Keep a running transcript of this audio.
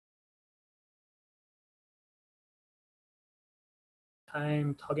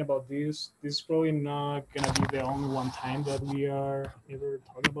time talking about this. This is probably not gonna be the only one time that we are ever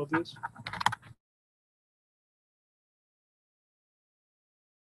talking about this.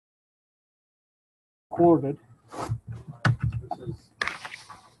 Recorded.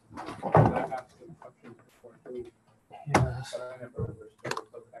 Yes.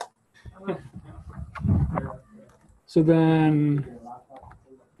 So then,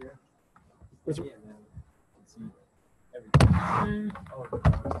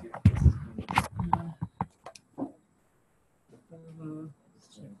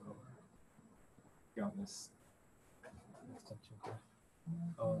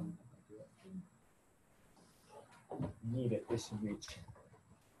 Need it. This should reach.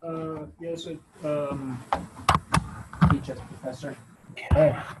 yes, Teach us, Professor.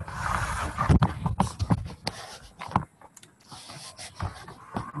 okay.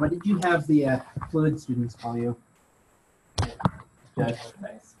 What did you have the fluid students call you? Judd.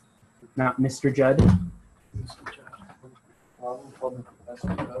 Nice. Not Mr. Judd.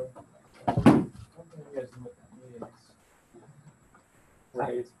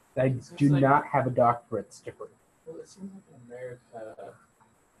 Right. I do not have a doctorate sticker. Well, it seems like in America,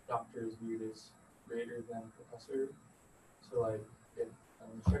 doctor is viewed as greater than professor. So, like, if an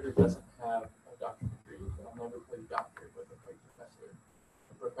instructor doesn't have a doctorate degree, they'll never play doctor, but they'll play professor.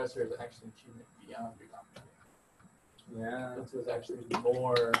 A professor is actually an achievement beyond your doctorate. Yeah. So it's actually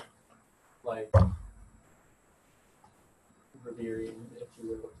more like revering, if you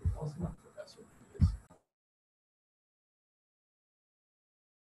will, to call someone a professor.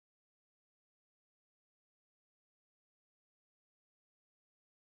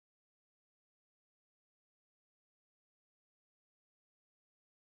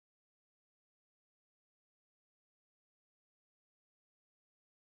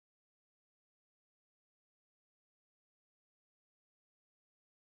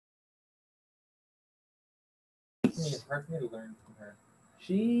 It's hard for me to learn from her.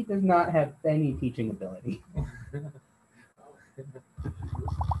 She does not have any teaching ability.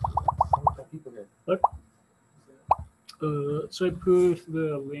 Look. So I put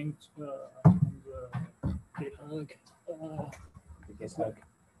the link on the GitHub. Because like,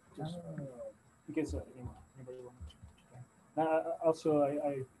 Because anybody wants to. Also,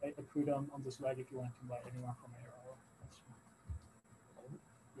 I put on the slide if you want to invite anyone from ARL.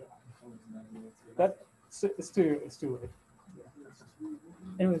 Yeah. It's too late. Yeah.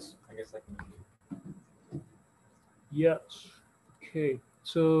 Anyways. I guess I can. Yes. Okay.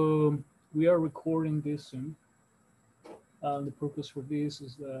 So we are recording this soon. The purpose for this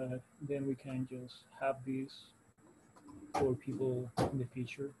is that then we can just have this for people in the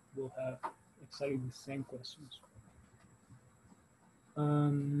future. We'll have exactly the same questions.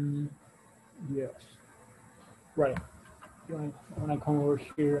 Yes. Right. When I come over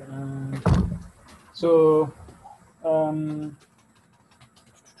here and so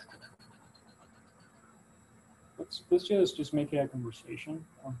let's just make it a conversation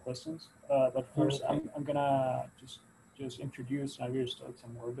on questions. But first, I'm gonna just introduce Javier Stokes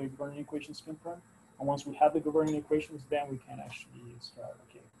and where the governing equations came from. And once we have the governing equations, then we can actually start.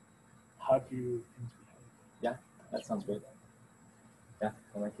 Okay, how do things behave? Yeah, that sounds great. Yeah,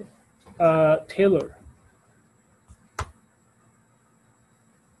 I like it. Taylor.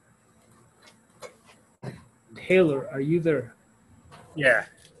 Taylor, are you there? Yeah.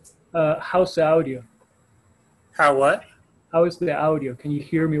 How's the audio? How what? How is the audio? Can you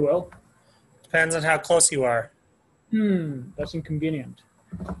hear me well? Depends on how close you are. That's inconvenient.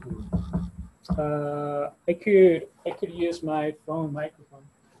 I could use my phone microphone.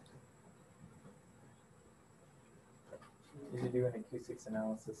 You should do an acoustics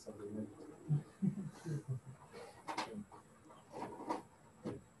analysis of the room.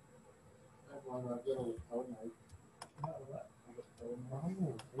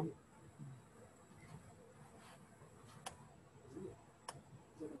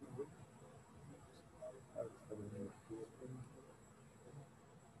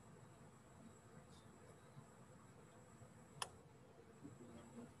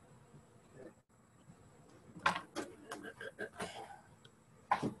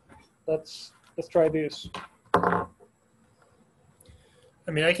 Let's try this. I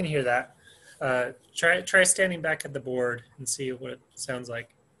mean, I can hear that. Try standing back at the board and see what it sounds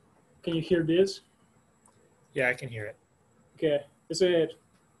like. Can you hear this? Yeah, I can hear it. Okay. Is it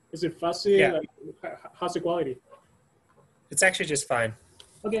fuzzy? Yeah. Like, how's the quality? It's actually just fine.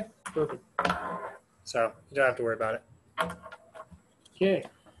 Okay, perfect. So you don't have to worry about it. Okay.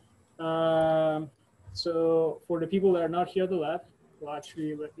 So for the people that are not here at the lab, well,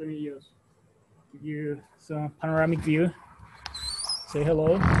 actually, let me give you some panoramic view. Say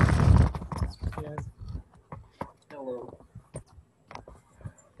hello. Yes. Hello.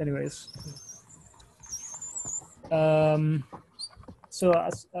 Anyways, so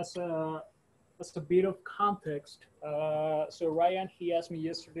as a bit of context, so Ryan, he asked me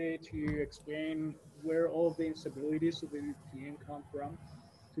yesterday to explain where all the instabilities of the VPN come from,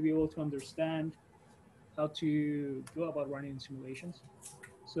 to be able to understand how to go about running simulations.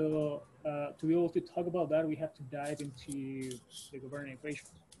 So to be able to talk about that, we have to dive into the governing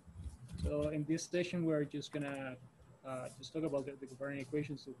equations. So in this session, we're just gonna just talk about the governing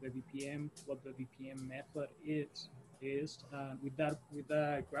equations of the VPM, what the VPM method is. With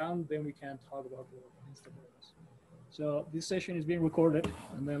that ground, then we can talk about the instabilities. So this session is being recorded,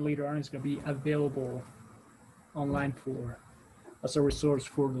 and then later on it's gonna be available online as a resource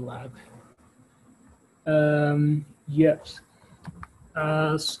for the lab. Yes.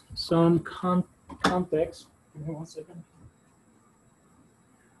 As some context, give me 1 second.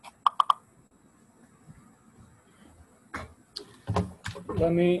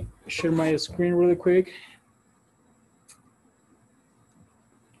 Let me share my screen really quick.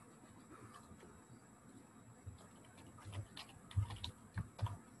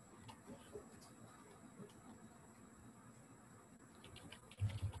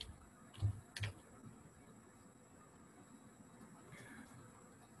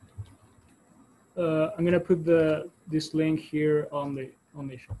 I'm gonna put this link here on the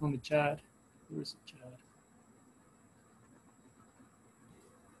chat. Where's the chat?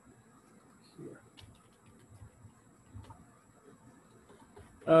 Here.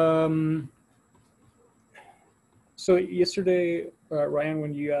 So yesterday, Ryan,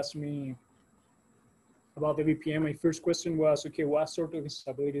 when you asked me about the VPM, my first question was, okay, what sort of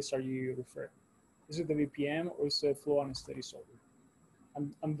instabilities are you referring? Is it the VPM or is it flow and steady solver?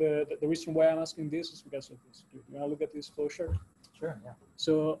 And the reason why I'm asking this is because of this. Do you want to look at this flow chart? Sure, yeah.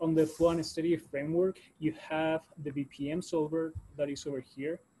 So on the flow and steady framework, you have the VPM solver that is over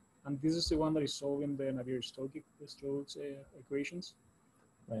here. And this is the one that is solving the Navier-Stokes equations.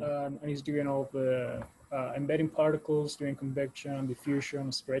 Right. And he's doing all the embedding particles, doing convection, diffusion,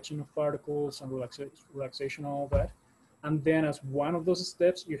 stretching of particles, and relaxation, all that. And then as one of those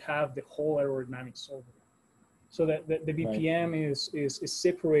steps, you have the whole aerodynamic solver. So that the VPM right. is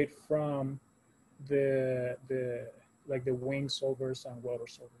separate from the wing solvers and rotor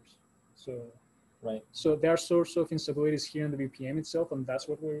solvers. So right. So there are sorts of instabilities here in the VPM itself, and that's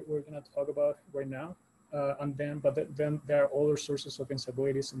what we're going to talk about right now. Then there are other sources of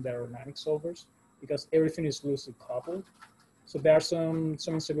instabilities in the aerodynamic solvers because everything is loosely coupled. So there are some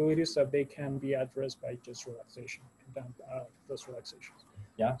instabilities that they can be addressed by just relaxation, those relaxations.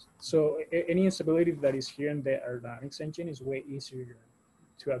 Yeah. So any instability that is here in the aerodynamics engine is way easier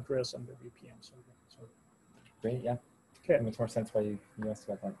to address on the VPM solver. So, great, yeah. Okay. It makes more sense why you asked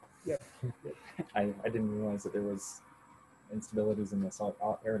about that. Yeah. I didn't realize that there was instabilities in the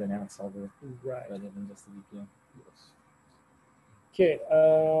aerodynamic solver right. rather than just the VPM. Yes. Okay.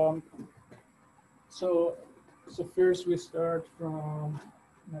 So first we start from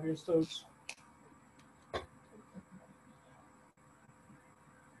Navier-Stokes.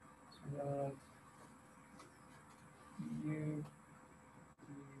 You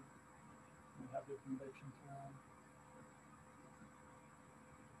have the convection term.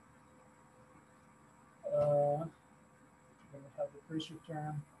 Then we have the pressure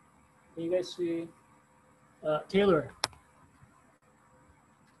term. Can you guys see Taylor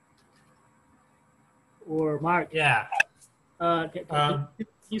or Mark? Yeah. Can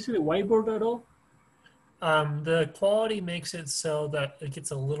you see the whiteboard at all? The quality makes it so that it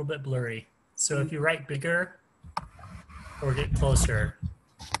gets a little bit blurry. So if you write bigger or get closer.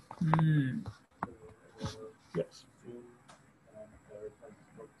 Yes.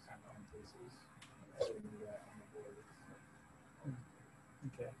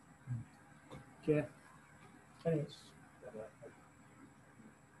 Okay. Okay. Anyways.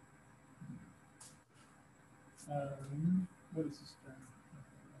 What is this term?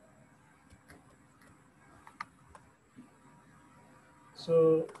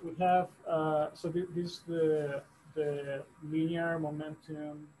 So we have so this is the linear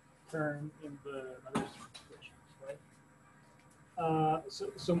momentum term in the Navier-Stokes equations, right?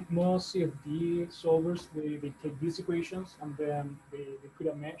 So most of the solvers they take these equations and then they put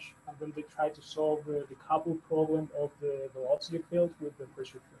a mesh and then they try to solve the couple problem of the velocity field with the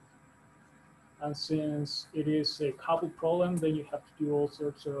pressure field. And since it is a couple problem, then you have to do all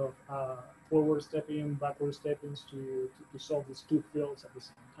sorts of forward stepping, backward steppings to solve these two fields at the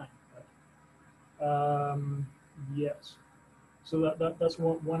same time. Right? Yes. So that's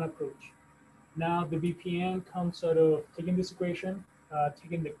one approach. Now the VPN comes out of taking this equation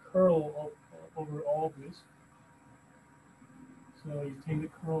taking the curl over all this. So you take the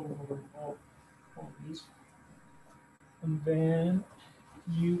curl over all these, and then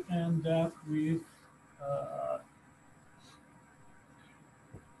you end up with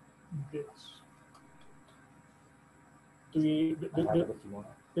this. Do we I have it if you want.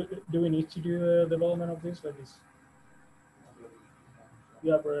 do we need to do a development of this like this?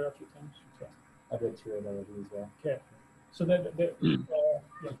 Yeah, I've read it a few times. Okay. I've read two of those as well. Okay. So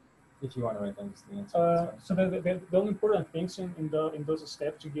yeah. If you want to write them, just the answer. So the only important things in those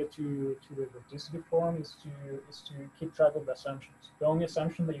steps to get to the vorticity form is to keep track of the assumptions. The only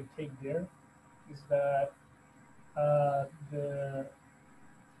assumption that you take there is that the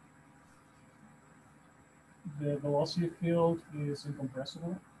velocity field is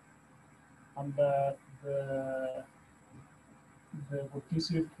incompressible, and that the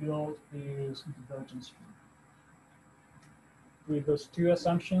vorticity field is divergence free. With those two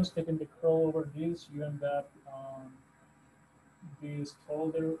assumptions, taking the curl over this, you end up this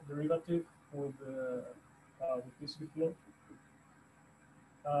total derivative for the vorticity field.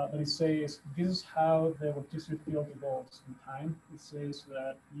 But it says this is how the vorticity field evolves in time. It says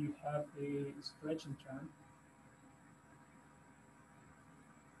that you have a stretching term.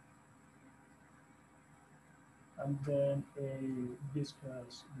 And then a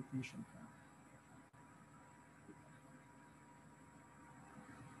viscous diffusion term.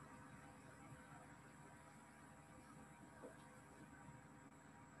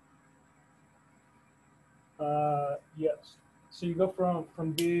 Yes. So you go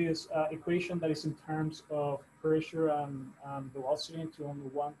from this equation that is in terms of pressure and velocity into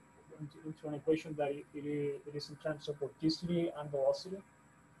an equation that it is in terms of vorticity and velocity.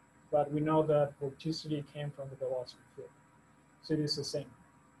 But we know that vorticity came from the velocity field, so it is the same.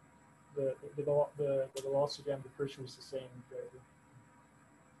 The velocity and the pressure is the same.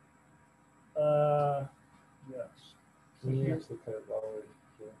 Yes. Can you actually put it lower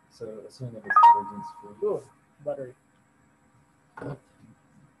here? So assuming that it's divergence free. Good. Battery.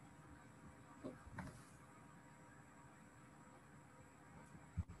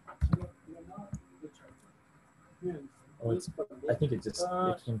 Oh, I think it just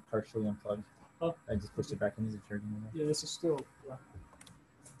it came partially unplugged. Oh. I just pushed it back into the charging. Yeah, this is still. Yeah.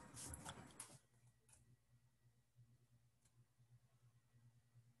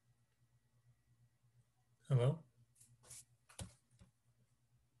 Hello?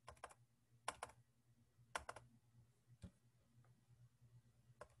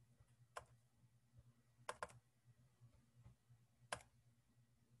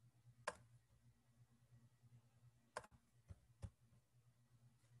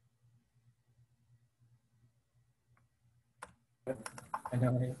 I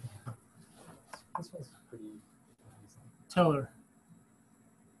know, right? This one's pretty easy. Taylor,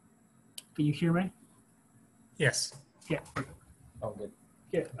 can you hear me? Yes. Yeah. Oh, good.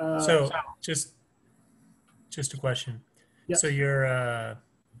 Yeah. So just a question. Yeah. So you're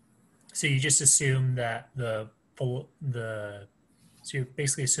so you just assume that so you're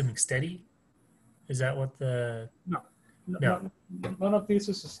basically assuming steady? Is that what the No. No. None of this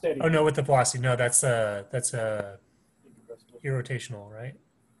is steady. Oh no, with the velocity. No, that's irrotational, right?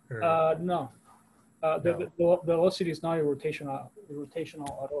 Or, No. The velocity is not irrotational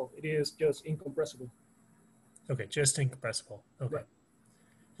at all. It is just incompressible. okay, just incompressible. Okay. Right.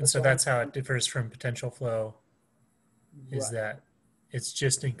 And so that's how it differs from potential flow, is Right. that it's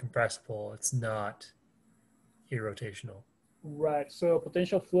just incompressible. It's not irrotational. Right. So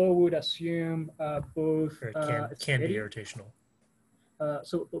potential flow would assume both. Or it can be irrotational.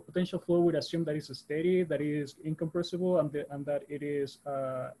 So potential flow would assume that it's steady, that it is incompressible, and that it is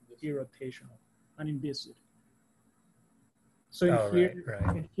irrotational and inviscid. So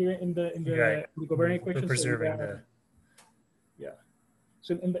in here in the governing equations, preserving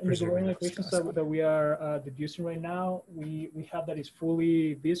So in the governing equations that we are deducing right now, we have that it's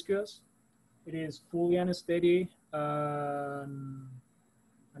fully viscous, it is fully unsteady, and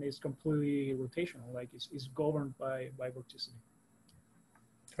it's completely rotational, like it's governed by vorticity.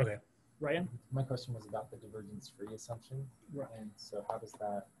 Okay. Ryan? My question was about the divergence-free assumption. Right. And so how does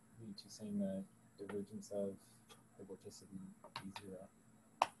that lead to saying the divergence of the vorticity be 0?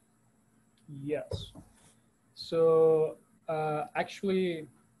 Yes. So actually,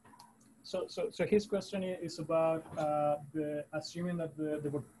 so his question is about the assuming that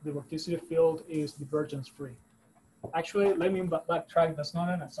the vorticity field is divergence-free. Actually, let me backtrack. That's not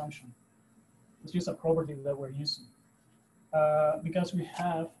an assumption. It's just a property that we're using. Because we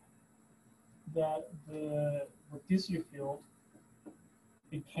have that the vorticity field,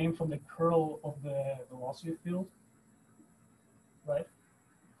 it came from the curl of the velocity field. right?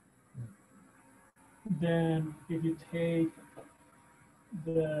 Then if you take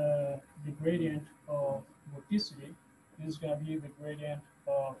the gradient of vorticity, this is going to be the gradient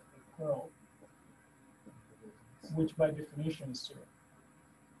of the curl, which by definition is 0.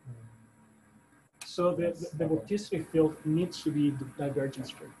 So the vorticity field needs to be divergence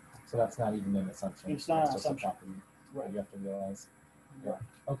free. So that's not even an assumption. It's not an just a assumption. property Right. that you have to realize. Yeah.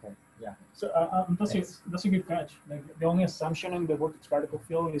 Okay. Yeah. So that's a good catch. Like the only assumption in the vortex particle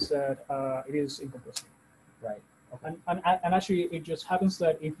field is that it is incompressible. Right. Okay. And actually, it just happens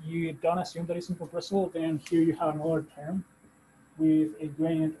that if you don't assume that it's incompressible, then here you have another term with a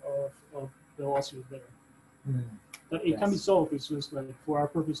gradient of velocity there. But it can be solved. It's just like for our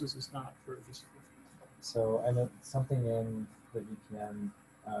purposes, it's not for this. So I know something in the VPN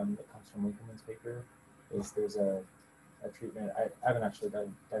that comes from Winkelmann's paper is there's a treatment. I haven't actually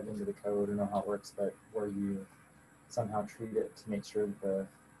dived into the code or know how it works, but where you somehow treat it to make sure that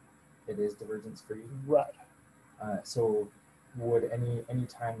it is divergence free. Right. So would any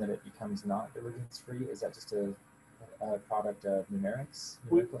time that it becomes not divergence free, is that just a product of numerics?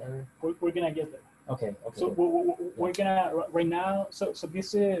 Numerical error? We're gonna get there. Okay. So we're gonna right now. So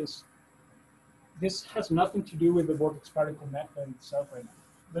this has nothing to do with the vortex particle method itself right now.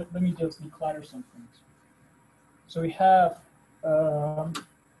 Let me just declutter some things. So we have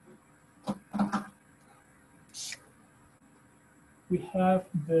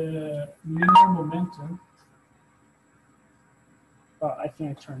the linear momentum. Oh, I think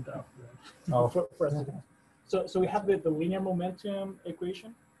I turned off. Oh. for a second. So we have the linear momentum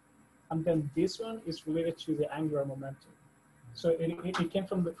equation, and then this one is related to the angular momentum. So it came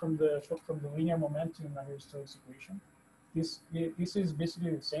from the linear momentum in Aristotle's equation. This is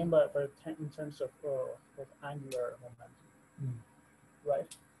basically the same, but in terms of angular momentum,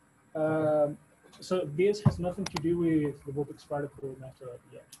 right? So this has nothing to do with the vortex particle method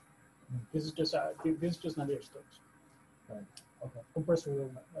yet. This is just Navier Stokes. Right. Okay.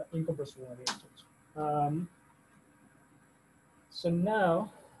 Incompressible Navier Stokes. So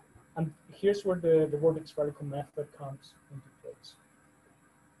now, here's where the vortex particle method comes into place.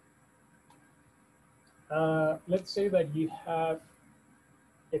 Let's say that you have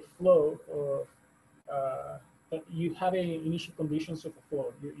a flow of you have initial conditions of a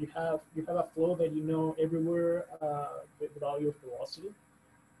flow. You have a flow that you know everywhere the value of velocity.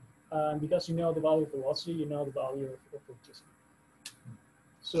 Because you know the value of velocity, you know the value of vorticity.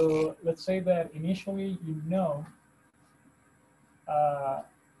 So let's say that initially you know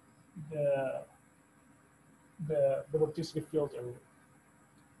the vorticity field everywhere.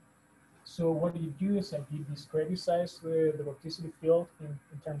 So what you do is that you discretize the vorticity field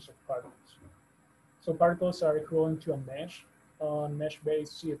in terms of particles. So particles are equivalent to a mesh on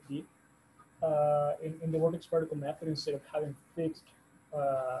mesh-based CFD. In the vortex particle method, instead of having fixed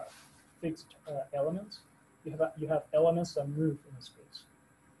elements, you have elements that move in space.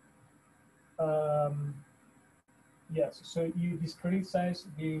 Yes, so you discretize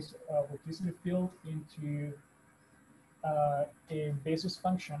this vorticity field into a basis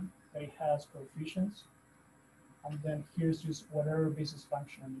function that it has coefficients, and then here's just whatever basis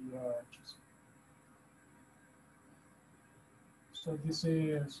function you are choosing. So this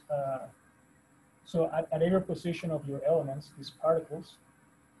is so at every position of your elements, these particles,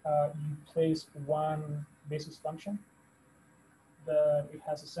 you place one basis function that it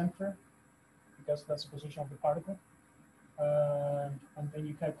has a center, because that's the position of the particle. And then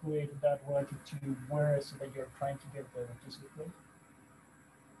you calculate that relative to where is it that you're trying to get the vorticity field.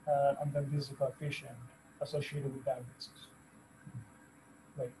 And then this is a coefficient associated with that basis.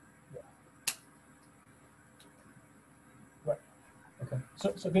 Right. Yeah. Right. Okay.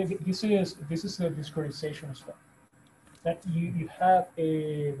 So this is the discretization stuff. That you have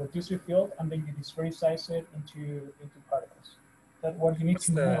a vorticity field, and then you discretize it into particles. That what you need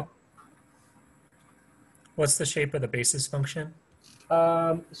to know. What's the shape of the basis function?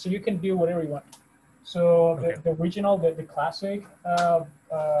 So you can do whatever you want. So Okay. the original, the classic,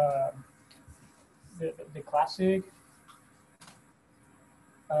 the classic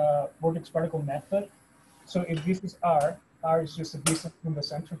vortex particle method. So if this is R is just a distance from the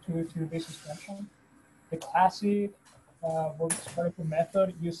center to the basis function. The classic vortex particle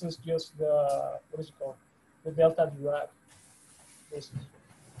method uses just the, what is it called? The delta Dirac basis.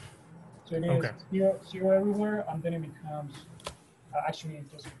 So it is zero everywhere, and then it becomes actually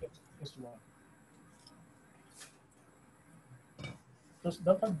just one. Does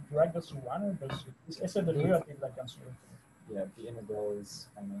delta Dirac goes to one, or does it's a derivative that comes to infinity? Yeah, the integral is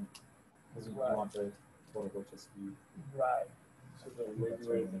kind of because you want the total vorticity. Right. So the way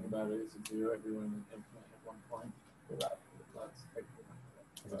to think about it is to zero everyone infinite at one point. Right.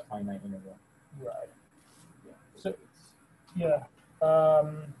 As a finite interval. Right. Yeah. So, yeah.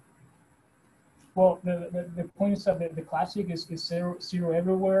 Well, the point is that the classic is zero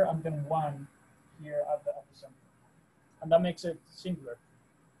everywhere and then 1 here at the center. And that makes it singular.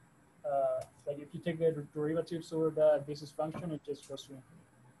 Like if you take the derivatives over the basis function, it just goes to infinity.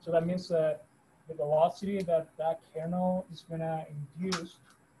 So that means that the velocity that kernel is going to induce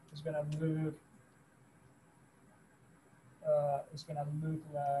is going to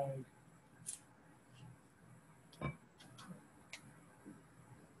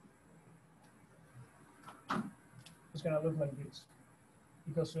look like this.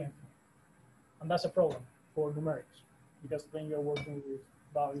 It goes to infinity. And that's a problem for numerics, because then you're working with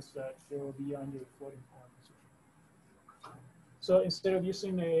values that they will be on your floating point position. So instead of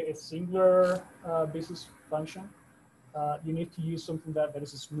using a singular basis function, you need to use something that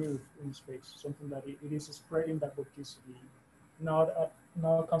is smooth in space, something that it is spreading that vorticity, not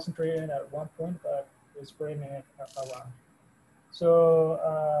concentrated at one point, but spreading it around. So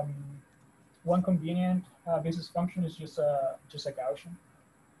one convenient basis function is just a Gaussian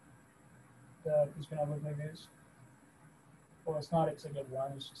that is going to look like this. Well, it's not exactly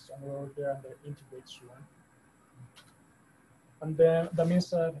 1, it's just somewhere over there and it integrates to 1. And then that means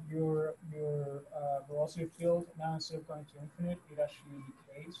that your velocity field now, instead of going to infinite, it actually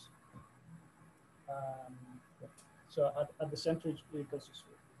decays. So at the center, it goes to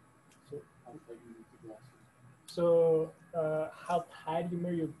 0. So how tight you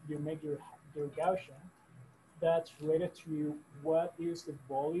make your Gaussian, that's related to what is the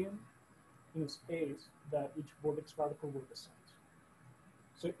volume in space that each vortex particle represents.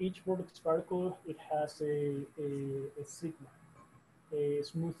 So each vortex particle, it has a sigma, a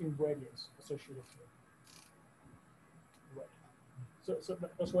smoothing radius associated with it. Right. So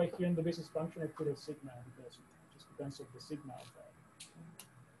that's why here in the basis function I put a sigma, because it just depends on the sigma of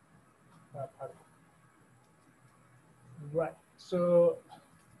that particle. Right. So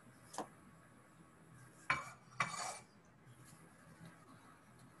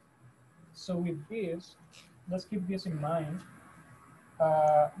with this, let's keep this in mind.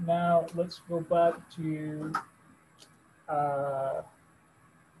 Now let's go back to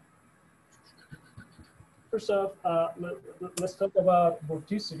first off, let's talk about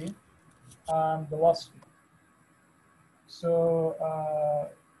vorticity and velocity. So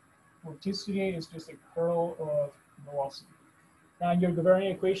vorticity is just a curl of velocity. Now in your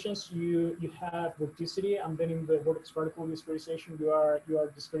governing equations, you have vorticity, and then in the vortex particle discretization, you are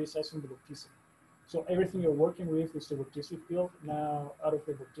discretizing the vorticity. So everything you're working with is the vorticity field. Now out of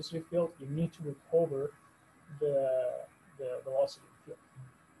the vorticity field, you need to recover the velocity field.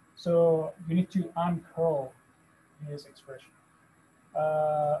 So you need to uncurl this expression.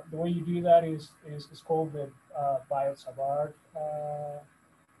 The way you do that is called the Biot-Savart.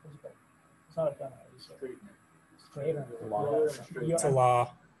 What's it called? It's not a gun. It's a straightener. Law. It's a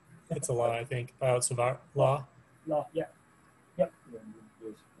law. It's a law, I think. Biot-Savart law. Law, yeah. Yep.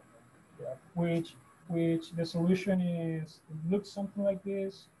 Yeah. Which the solution is, it looks something like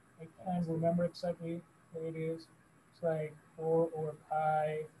this. I can't remember exactly what it is. It's like 4 over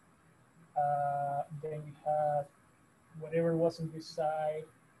pi. Then you have whatever was on this side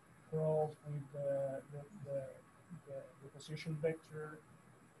curled with the position vector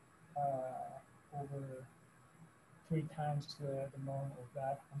over 3 times the norm of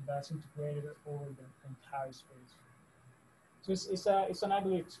that, and that's integrated over the entire space. So it's an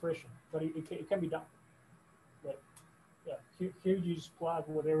ugly expression, but it can be done. But yeah, here you just plug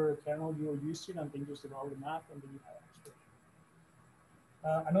whatever kernel you're using, and then just evaluate the math, and then you have an expression.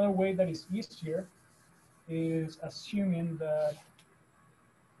 Another way that is easier is assuming that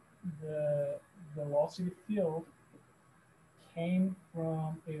the velocity field came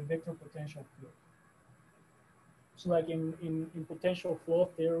from a vector potential field. So like in potential flow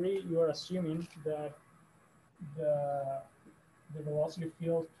theory, you are assuming that the velocity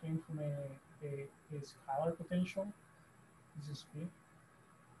field came from a scalar potential. This is P.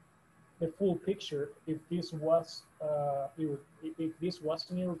 The full picture, if this was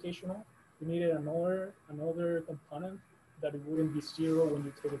wasn't irrotational, you needed another component that it wouldn't be 0 when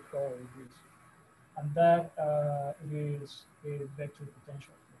you take a curl of this, and that is a vector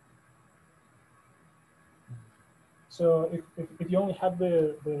potential. So if you only have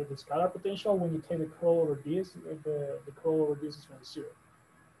the scalar potential, when you take the curl over this, the curl over this is going to 0.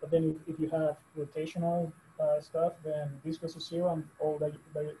 But then if you have rotational stuff, then this goes to 0, and all that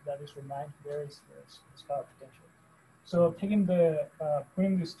is remained there is scalar potential. So taking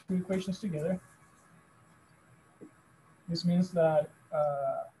putting these 2 equations together, this means that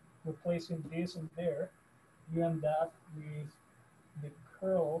replacing this and there, you end up with the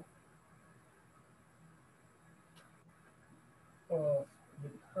curl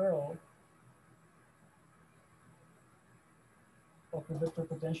of the vector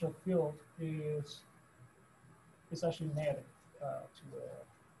potential field is actually negative to the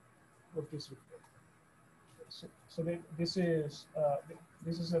vorticity field. So this is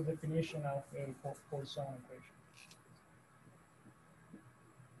a definition of a Poisson equation.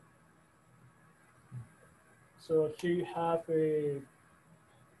 So here you have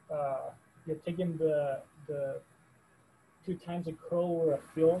you're taking the 2 times the curl over a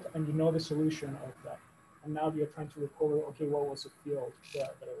field, and you know the solution of that. And now you're trying to recover, okay, what was the field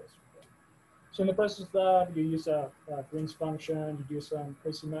that it was? So in the process of that, you use a Green's function, you do some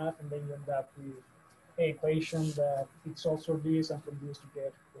crazy math, and then you end up with an equation that fits also this, and from this to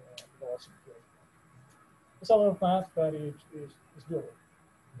get the velocity field. It's a lot of math, but it's doable.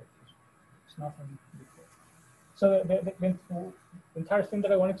 It's nothing difficult. So the entire thing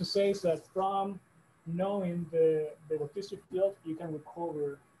that I wanted to say is that from knowing the vorticity field, you can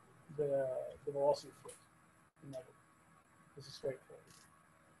recover the velocity field. This is straightforward.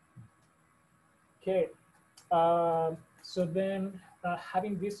 Okay, so then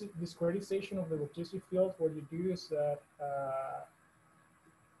having this discretization of the vorticity field, what you do is that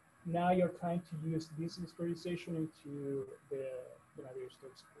now you're trying to use this discretization into the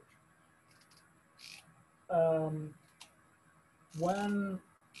Navier-Stokes equation.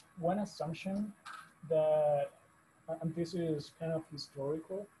 One assumption that, and this is kind of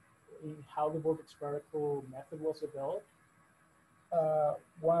historical in how the Vortex Particle Method was developed.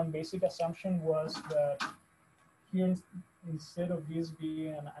 One basic assumption was that here, instead of this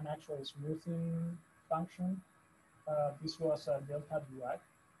being an actual smoothing function, this was a delta Dirac.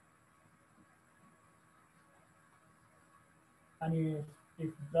 And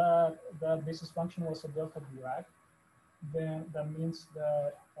if that basis function was a delta Dirac, then that means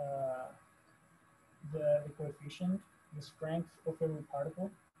that the coefficient, the strength of every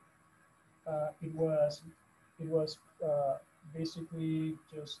particle, it was basically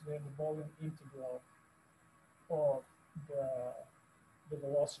just the volume integral of the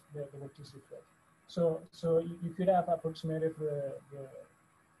velocity, the vorticity field. So you could have approximated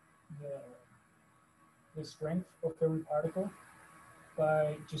the strength of every particle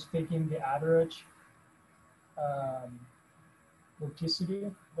by just taking the average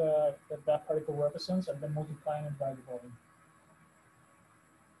vorticity that particle represents and then multiplying it by the volume.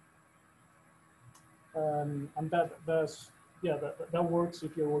 And that works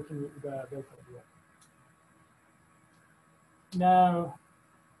if you're working with the delta Dirac. Now,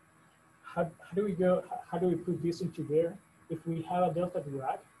 how do we go? How do we put this into there? If we have a delta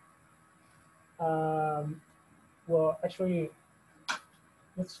Dirac, well, actually,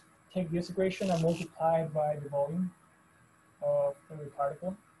 let's take this equation and multiply it by the volume of every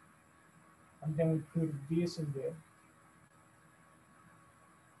particle, and then we put this in there.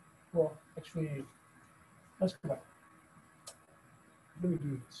 Well, actually, let's go back. How do we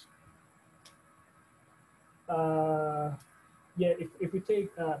do this? Yeah, if we take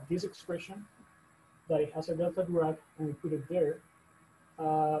this expression that it has a delta Dirac and we put it there,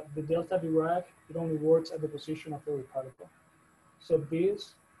 the delta Dirac, it only works at the position of every particle. So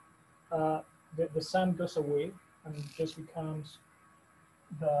this, the sum goes away and it just becomes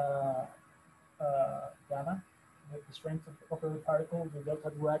the gamma, the strength of every particle. The delta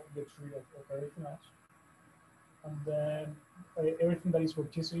Dirac gets rid of everything else. And then everything that is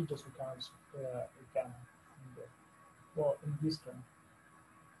vorticity just becomes gamma. Well, in this term.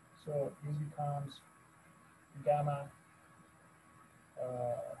 So this becomes gamma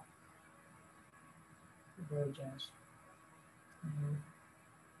divergence.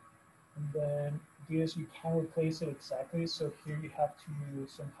 And then this, you can replace it exactly. So here you have to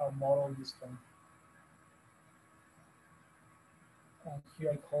somehow model this term. And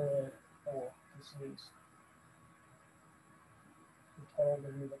here I call it, this is the total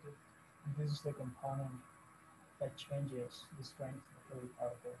derivative. And this is the component that changes the strength of every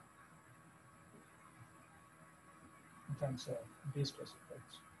particle in terms of viscous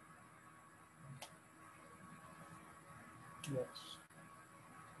effects. Yes.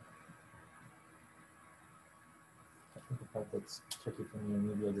 I think the part that's tricky for me, and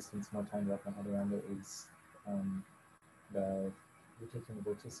maybe I just need some more time to wrap my head around it, is you're taking the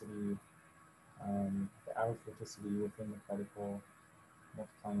vorticity, the average vorticity within the particle,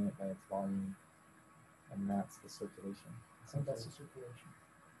 multiplying it by its volume, and that's the circulation. And that's the circulation.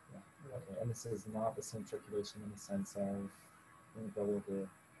 Yeah. Okay. And this is not the same circulation in the sense of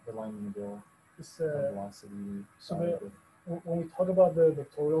the line in the middle, So velocity. when we talk about the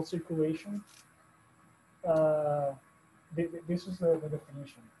total circulation, this is the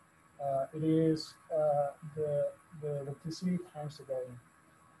definition. It is the vorticity times the volume.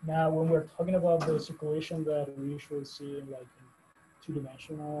 Now, when we're talking about the circulation that we usually see in like in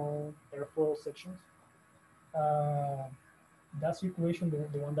two-dimensional airfoil sections, that circulation,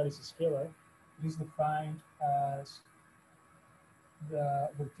 the one that is a scalar, is defined as the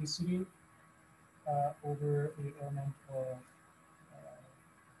vorticity over the element of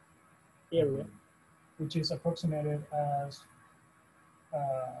area, which is approximated as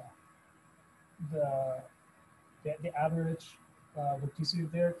the average vorticity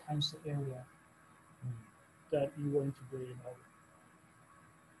there times the area that you want to integrate over.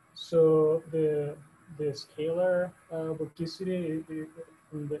 So the scalar vorticity,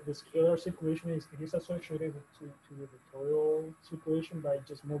 the scalar circulation is associated to the vectorial circulation by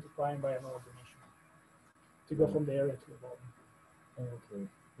just multiplying by another dimension to go from the area to the volume. Okay.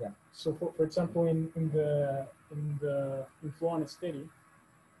 Yeah. So for example, in the flow and steady,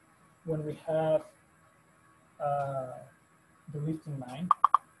 when we have the lifting line,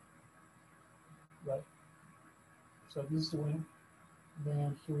 right? So this is the wing.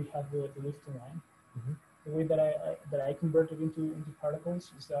 Then here we have the lifting line. Mm-hmm. The way that I convert it into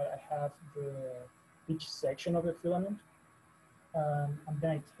particles is that I have each section of the filament, and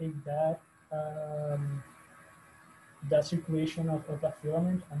then I take that that circulation of that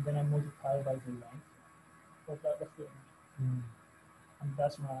filament, and then I multiply by the length of that filament, and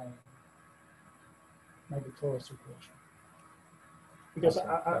that's my vectorial circulation. Because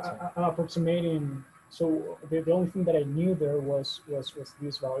I'm approximating. So the only thing that I knew there was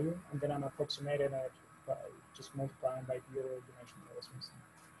this value, and then I'm approximating it by just multiplying by the other dimension that was missing.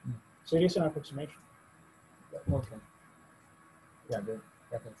 So it is an approximation. Okay. Yeah, good.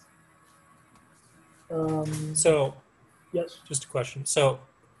 Yeah, thanks. So, yes. Just a question. So,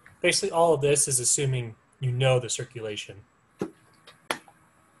 basically, all of this is assuming you know the circulation.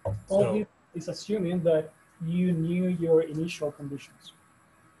 All this is assuming that you knew your initial conditions.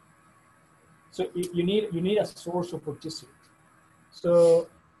 So you need a source of vorticity. So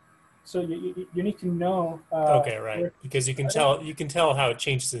you need to know. Okay, right. Because you can tell how it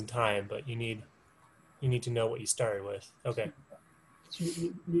changes in time, but you need to know what you started with. Okay. So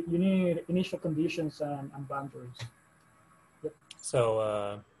you need initial conditions and boundaries. Yep. So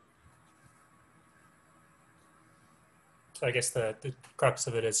I guess the crux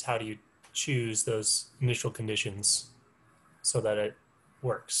of it is how do you choose those initial conditions so that it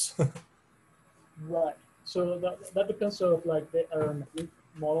works. Right. So that depends on like the aerometric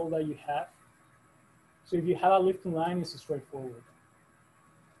model that you have. So if you have a lifting line, it's straightforward.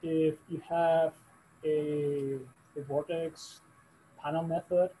 If you have a vortex panel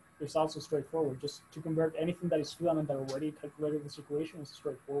method, it's also straightforward. Just to convert anything that is filament that already calculated the circulation is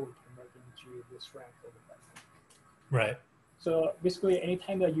straightforward to convert it into the strength of the platform. Right. So basically,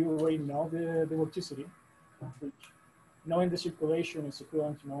 anytime that you already know the vorticity, which knowing the circulation is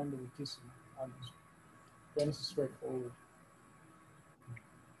equivalent to knowing the vorticity, then it's straightforward.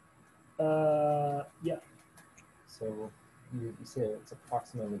 Yeah. So you say it's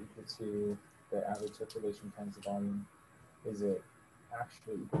approximately equal to the average circulation times the volume. Is it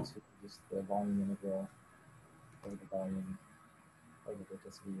actually equal to just the volume integral of the volume of the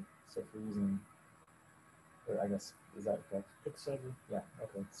vorticity? So if we're using, or I guess, is that correct? Exactly. Yeah,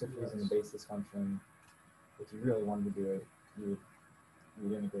 okay. So if you're using the basis function, if you really wanted to do it, you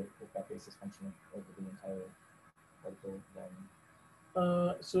would integrate with that basis function over the entire particle volume.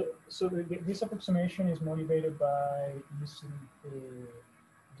 So this approximation is motivated by using a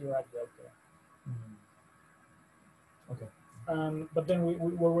Dirac delta. Okay. But then we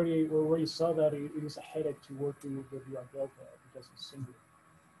already saw that it is a headache to work with the Dirac delta because it's singular.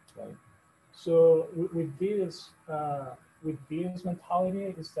 Right. So with this mentality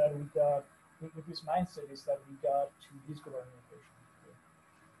is that we got with this mindset is that we got to this governing equation.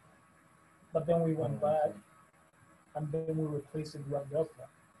 But then we went back, and then we replaced the Dirac delta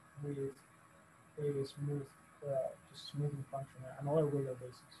with a smoothing function, another regular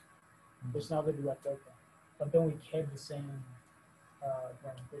basis. There's now the Dirac delta, but then we kept the same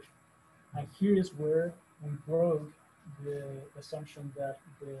governing equation. And here is where we broke the assumption that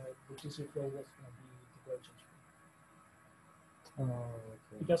the vorticity flow was going to be divergent.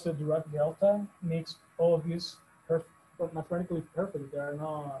 Okay. Because the Dirac delta makes all of this mathematically perfect. There are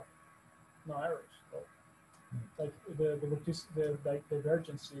no errors. So, like the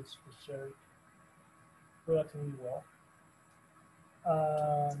divergence is preserved relatively well.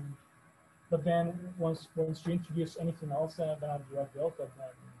 But then once you introduce anything else than a Dirac delta,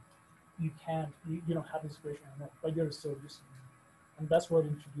 then you don't have this equation anymore, but you're still using it. And that's what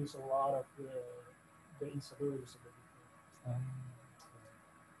introduced a lot of the the instabilities of the VPN. Um,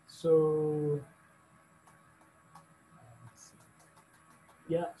 So let's see.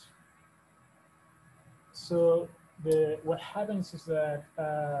 yes. So what happens is that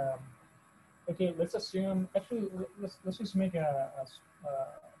okay, let's assume actually let's just make a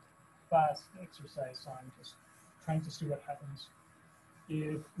fast exercise on just trying to see what happens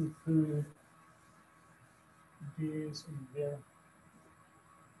if we put this in there.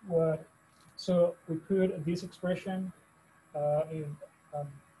 So we put this expression in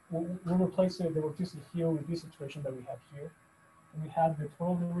we'll replace the vorticity here with this expression that we have here, and we have the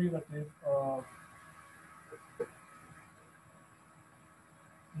total derivative of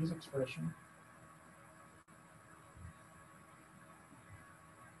this expression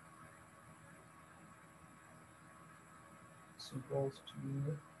is equals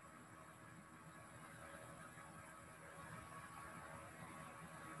to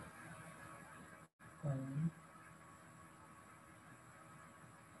and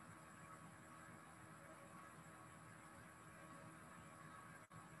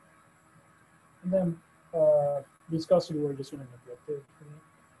then viscosity we're just going to neglect it.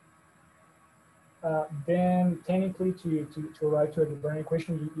 Then technically to arrive to a different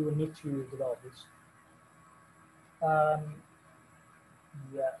equation, you will need to develop this.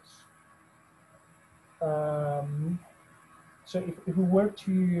 Yes. So if we were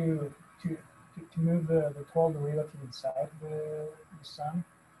to move the total derivative inside the sum,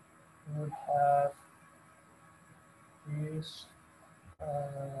 we would have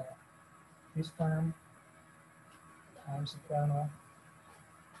this term times the kernel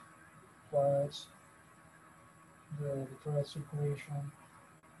plus the total circulation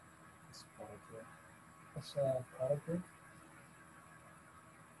It's product here. as a product group.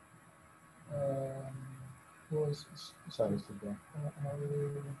 Was Sorry, to go.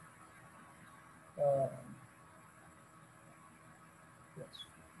 another yes,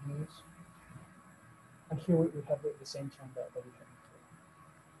 this. And here we have the same term that we had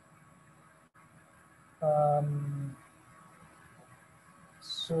before.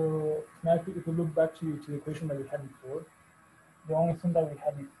 So now if we look back to the equation that we had before, the only thing that we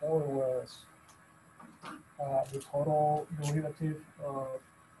had before was the total derivative of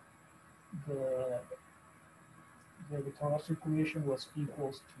the total circulation was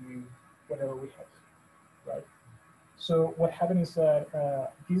equals to whatever we have, right? So what happened is that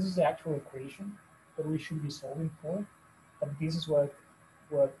this is the actual equation that we should be solving for, but this is what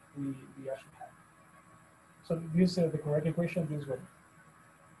we actually have. So this is the correct equation. This is what.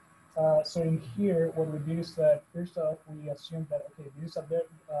 So in here, what we do is that first off, we assume that okay, this is a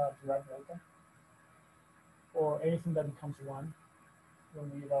derived delta, or anything that becomes 1 when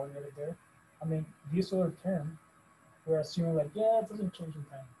we evaluate it there. I mean, this other term, we're assuming like, yeah, it doesn't change in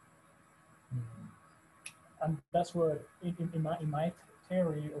time. And that's what, in my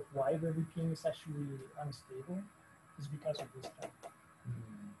theory of why the VPN is actually unstable, is because of this term.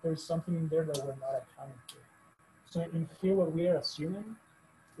 There's something in there that we're not accounting for. So in here, what we are assuming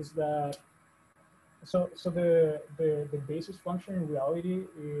is that, so the basis function in reality,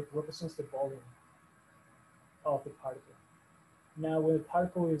 it represents the volume of the particle. Now, when the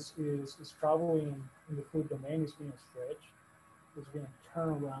particle is traveling in the fluid domain, it's being stretched, it's being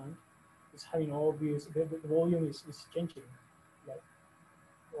turned around, it's having all these, the volume is changing, like,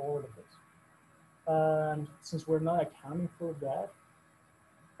 all over the place. And since we're not accounting for that,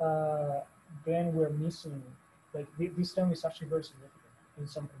 then we're missing, like, this term is actually very significant in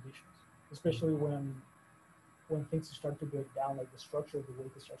some conditions, especially when things start to break down, like the structure of the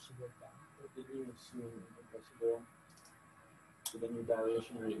wave starts to break down. But did you assume incompressible? So then your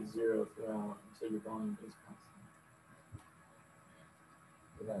dilation rate is 0 throughout, so your volume is constant.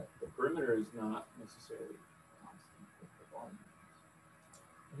 But that the perimeter is not necessarily constant with the volume.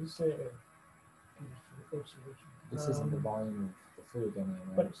 You say This isn't the volume of the fluid domain,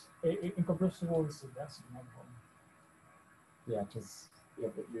 right? but incompressible is the density, not the volume. Yeah, because Yeah,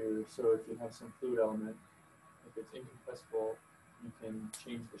 but so if you have some fluid element, if it's incompressible, you can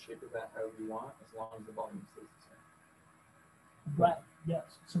change the shape of that however you want, as long as the volume stays the same. Right.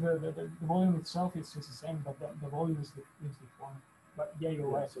 Yes. So the volume itself is the same, but the volume is deformed. But yeah, you're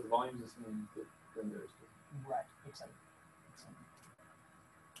right. So the volume is the same, the perimeter is different. Right. Exactly.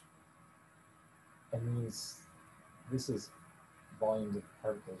 and this is volumes of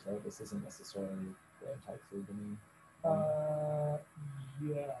particles, right? This isn't necessarily the entire fluid domain.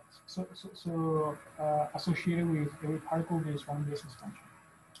 Yes. So associated with every particle, there's one basis function.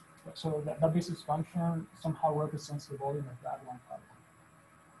 So that basis function somehow represents the volume of that one particle.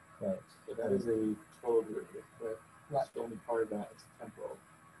 Right. So that is a total derivative, but Right. the only part of that is temporal.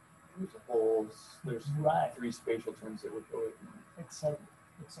 There's a there's Right. 3 spatial terms that would go with them. Exactly.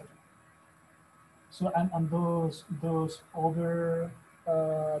 So and those other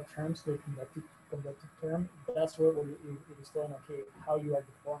terms, the conductive term, that's where it is telling, okay, how you are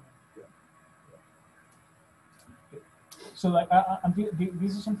deforming. So like,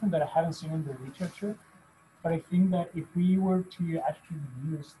 this is something that I haven't seen in the literature, but I think that if we were to actually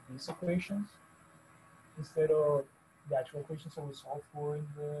use these equations instead of the actual equations that we solved for in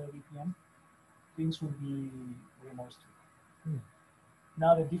the VPN, things would be way more stable.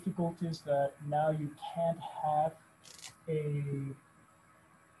 Now the difficulty is that now you can't have a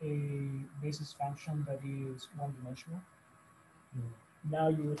basis function that is one-dimensional. Now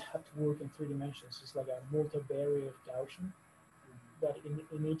you would have to work in 3 dimensions. It's like a multivariate Gaussian that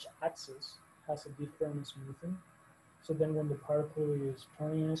in each axis has a different smoothing. So then when the particle is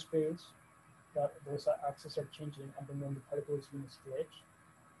turning in space, that those axes are changing, and then when the particle is being stretched,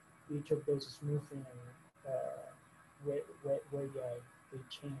 each of those smoothing where they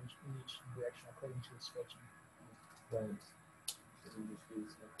change in each direction according to the stretching. Right. So you just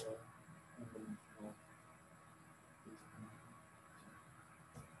use like a one-dimensional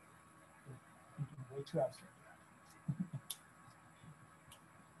Way too abstract.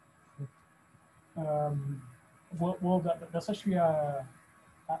 That's actually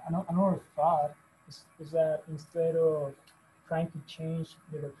another thought is that instead of trying to change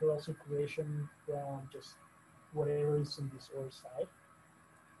the vectorial circulation from just whatever is in this other side,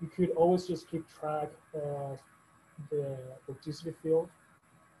 you could always just keep track of the vorticity field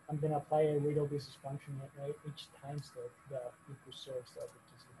and then apply a radial basis function at each time step that it preserves that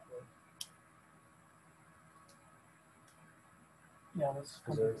vorticity field. Yeah, that's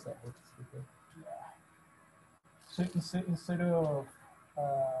Preserves that vorticity field. yeah. So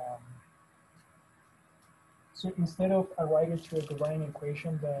instead of arriving to a governing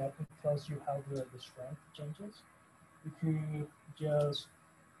equation that tells you how the strength changes, you could just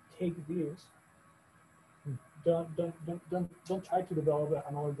take this. Don't try to develop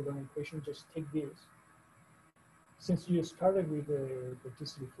another governing equation. Just take this. Since you started with the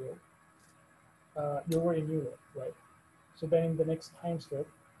vorticity field, you already knew it, right? So then in the next time step,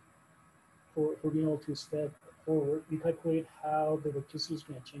 for being able to step forward, you calculate how the vorticity is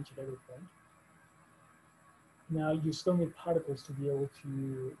going to change at every point. Now you still need particles to be able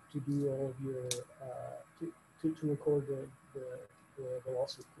to do all of your to record the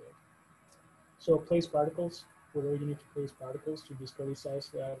velocity field. So place particles wherever you need to place particles to discreticize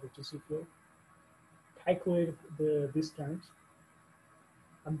the vorticity field. Calculate these terms,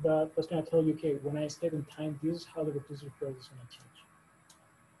 and that's going to tell you, okay, when I step in time, this is how the vorticity field is going to change.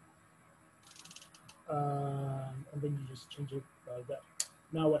 And then you just change it like that.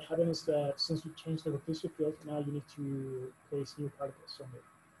 Now what happens is that since you changed the vorticity field, now you need to place new particles somewhere.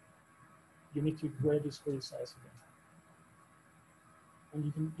 You need to re-discreticize again. And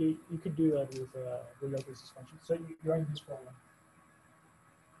you could do that with radial basis function. So you're in this problem.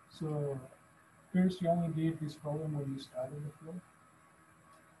 So first you only did this problem when you started the field.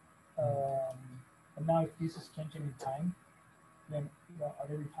 And now if this is changing in time, then at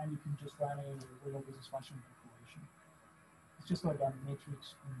every time you can just run a radial basis function calculation. It's just like a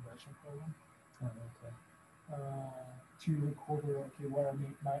matrix inversion problem. To recover, okay, what are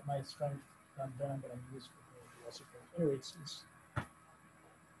my strength and then I'm going to use for the velocity field. Anyway, it's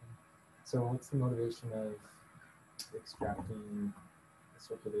So what's the motivation of extracting the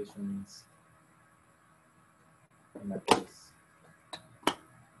circulations in that case?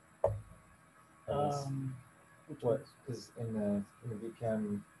 What? Because in the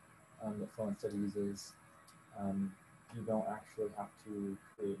VPN that Florence study uses, you don't actually have to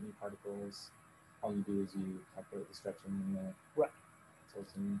create new particles. All you do is you calculate the stretching and the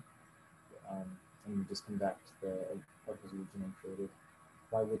tilting, and you just convect the particles originally created.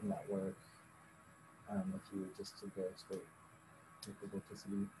 Why wouldn't that work if you just did the straight with the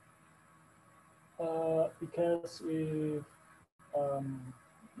vorticity? Because if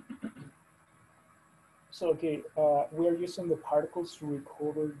we are using the particles to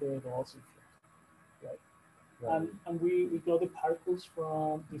recover the velocity field, right? And we got the particles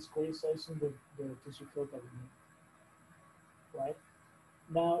from discretizing the vorticity field that we need, right?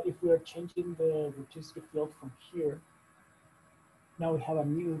 Now, if we are changing the vorticity field from here, now we have a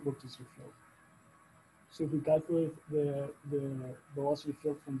new vorticity field. So if we calculate the velocity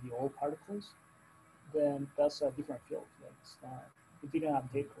field from the old particles, then that's a different field. Like it's not, it didn't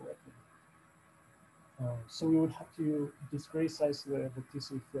update correctly. So we would have to discreticize the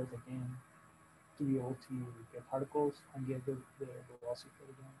vorticity field again to be able to get particles and get the velocity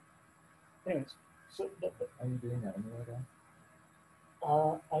field again. Anyways, so are you doing that anyway then?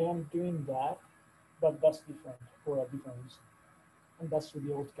 I am doing that, but that's different for a different reason, and that's to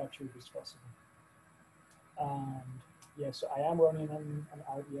be able to capture viscosity. And yeah, so I am running an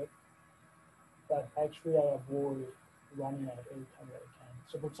RDF, but actually I avoid running it every time that I can.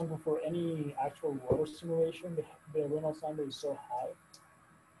 So for example, for any actual water simulation, the Reynolds number is so high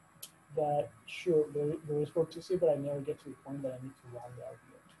that sure, there is vorticity, but I never get to the point that I need to run the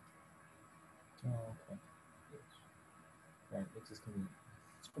RDF. Oh, okay. Right, it's just convenient.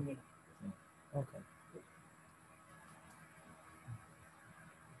 It's convenient. Okay.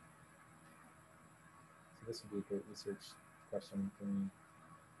 So this would be a great research question. Can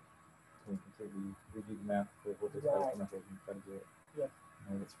we completely review the math for Vortex Particle Method and try to do it? Yeah.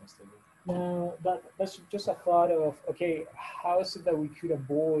 That's more stable. Now that's just a thought of, okay, how is it that we could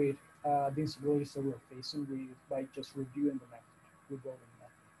avoid the instabilities that we're facing by just reviewing the method, rebuilding the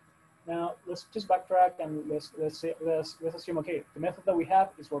method. Now let's just backtrack and let's assume, okay, the method that we have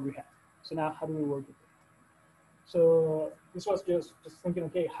is what we have. So now how do we work with it? So this was just thinking,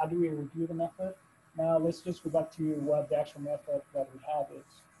 okay, how do we review the method? Now let's just go back to what the actual method that we have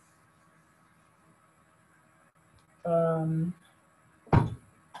is.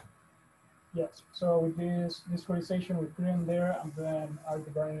 Yes, so with this visualization, we put in there, and then our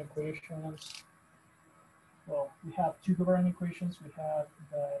governing equations. Well, we have two governing equations. We have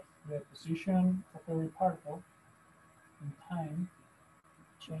the position of every particle in time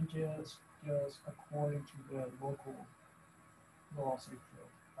changes just according to the local velocity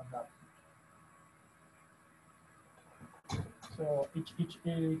field of that point. So each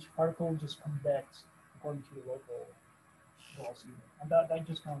particle just convects according to the local velocity, and that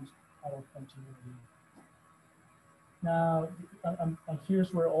just comes out of continuity. Now, and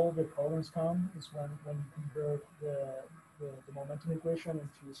here's where all the problems come, is when you convert the momentum equation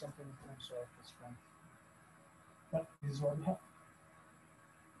into something in terms of the strength. But this is what we have.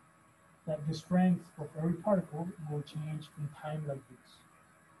 That the strength of every particle will change in time like this.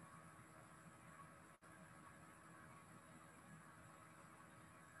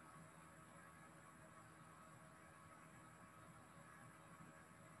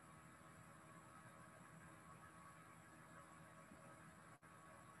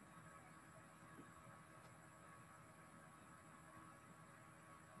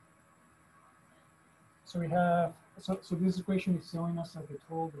 So we have, so this equation is telling us that the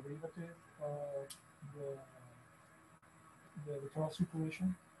total derivative of the total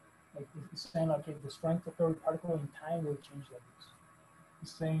circulation, like it's saying, okay, the strength of every particle in time will change like this.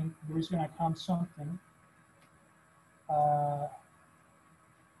 It's saying there is going to come something.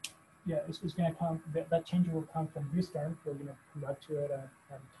 Yeah, it's going to come, that change will come from this term. We're going to come back to it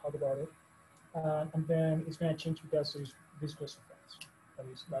and talk about it. And then it's going to change because there's viscous effects. That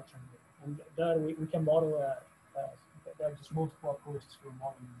is that term. And that we can model there are just multiple approaches for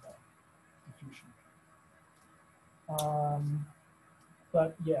modeling that diffusion.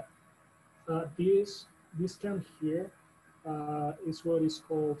 But yeah, this term here is what is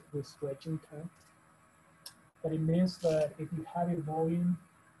called the stretching term. But it means that if you have a volume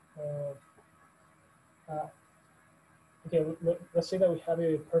of, okay, let's say that we have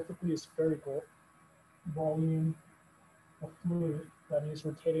a perfectly spherical volume of fluid that is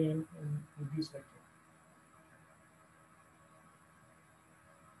rotating in this vector.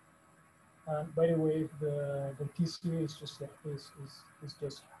 By the way, the TC is just I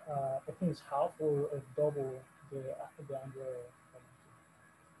think it's half or double the angular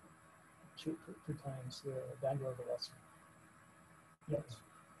two times the angular velocity. Yes.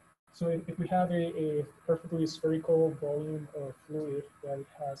 So if we have a perfectly spherical volume of fluid that it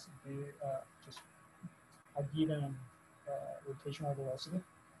has just a given rotational velocity,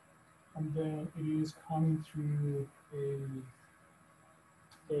 and then it is coming through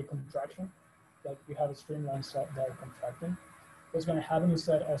a contraction, like we have a streamline set that are contracting. What's going to happen is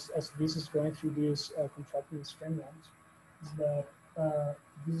that as this is going through these contracting streamlines, is that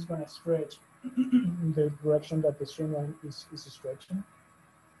this is going to stretch in the direction that the streamline is stretching.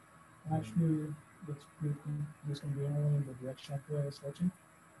 Actually, this can be only in the direction of the stretching.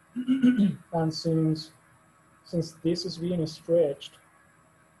 And since this is being stretched,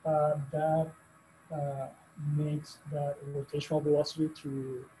 that makes that rotational velocity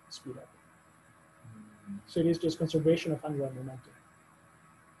to speed up. So it is just conservation of angular momentum.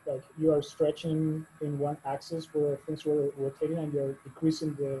 Like you are stretching in one axis where things were rotating, and you're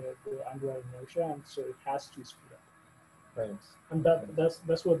decreasing the angular inertia, and so it has to speed up. Right. And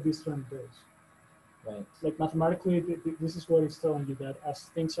that's what this term does. Right. Like mathematically, this is what it's telling you, that as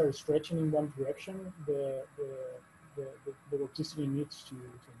things are stretching in one direction, the vorticity needs to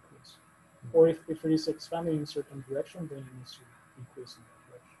increase. Mm-hmm. Or if it is expanding in a certain direction, then it needs to increasing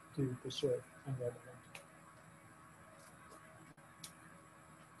that range to preserve and level it.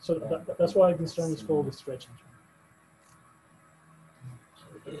 So that's why this term is called the stretching term.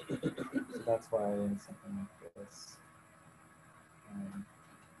 So that's why in something like this,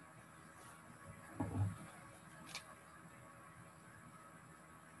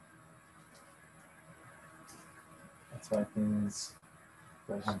 that's why things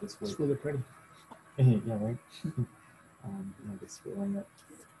that have this It's weight. really pretty. Yeah, right. This feeling that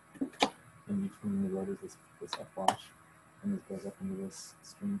in between the rotors, this upwash, and this goes up into this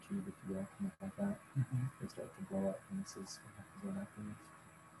stream tube, if you will, kind of like that. They start to blow up, and this is what happens right afterwards.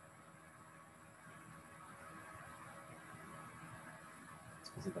 It's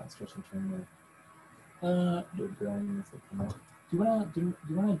because of that stretching turn where the drawing as they come out. Do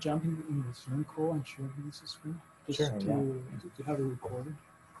you wanna jump in the Zoom call and share this screen? Just Sure, to have it recorded.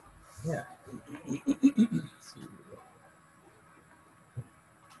 Yeah. Let's see.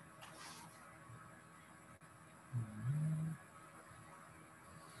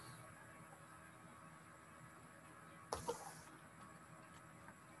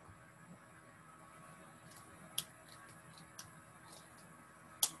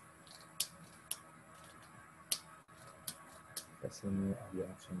 Pressing all the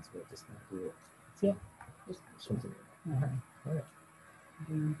options, but just not do it. Yeah. Something. All right.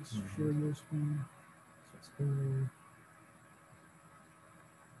 Then just share your screen. Screen.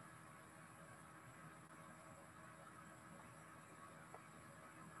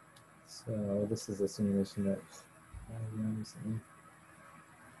 So this is a simulation that I ran recently,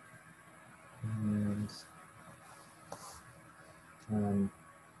 and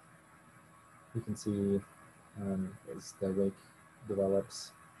you can see as the wake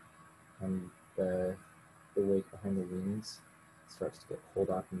develops, the wake behind the wings starts to get pulled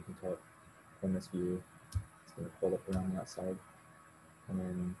up, and you can tell it from this view. It's going to pull up around the outside, and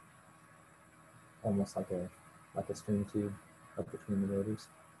then almost like a stream tube up between the rotors.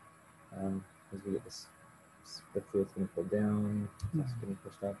 As we get this, the fluid's getting pulled down, it's getting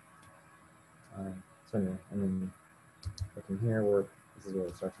pushed up. So anyway, and then like in here, where this is where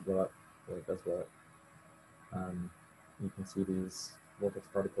it starts to blow up, where it does blow up. You can see these vortex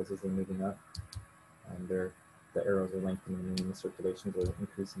particles as they're moving up, and the arrows are lengthening and the circulations are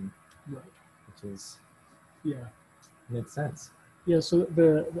increasing, Right. which is makes sense. Yeah, so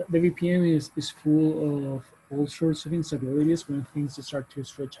the VPM is full of all sorts of instabilities when things start to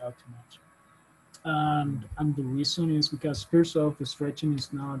stretch out too much. And the reason is because first off, the stretching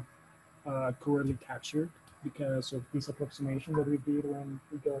is not correctly captured because of this approximation that we did when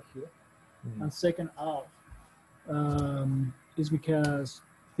we got here. And second off, is because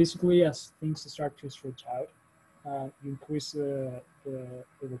physically as things start to stretch out, you increase the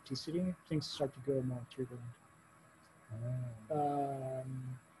vorticity, things start to go more turbulent.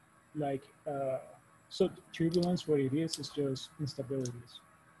 So turbulence, what it is just instabilities.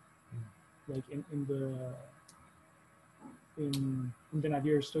 Like in the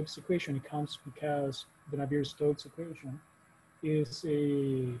Navier-Stokes equation, it comes because the Navier-Stokes equation is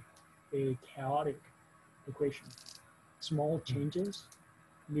a chaotic equation. Small changes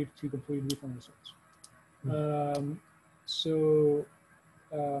lead to completely different results.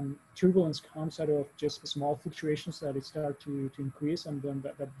 Turbulence comes out of just small fluctuations that it start to increase, and then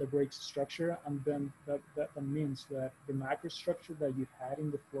that breaks the structure, and then that means that the macrostructure that you had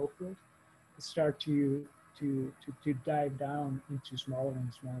in the flow field start to dive down into smaller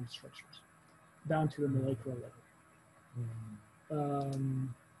and smaller structures, down to the molecular level.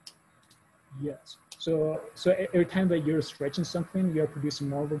 Yes. So every time that you're stretching something, you're producing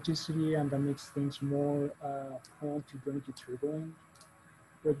more vorticity, and that makes things more prone to go into turbulent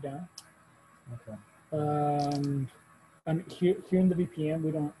breakdown. Okay. And here in the VPM,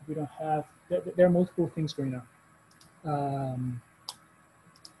 we don't have. There are multiple things going on.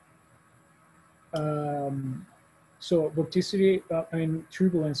 So vorticity and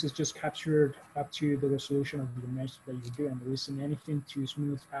turbulence is just captured up to the resolution of the mesh that you're doing. There isn't anything to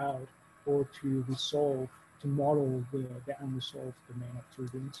smooth out or to resolve, to model the unresolved domain of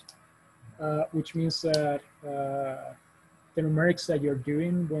turbulence, which means that the numerics that you're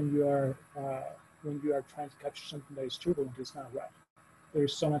doing when you are trying to capture something that is turbulent is not right.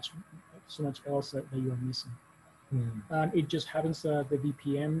 There's so much else that you are missing. And it just happens that the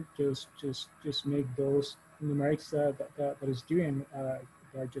VPM just make those numerics that is doing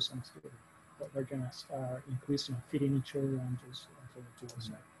they're just unstable. They're gonna start increasing, fitting each other, and just until it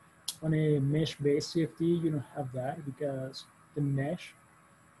goes out. On a mesh-based CFD, you don't have that because the mesh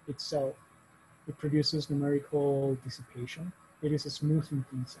itself, it produces numerical dissipation. It is smoothing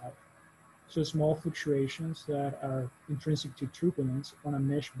things out. So small fluctuations that are intrinsic to turbulence on a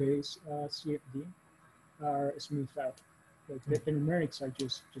mesh-based CFD are smoothed out. Like the numerics are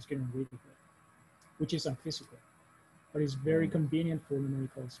just getting rid of it, which is unphysical, but it's very convenient for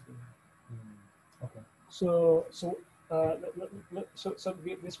numerical stability. Okay. So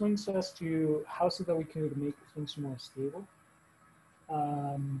this brings us to how is it that we can make things more stable.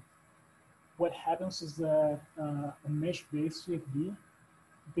 What happens is that a mesh-based CFD,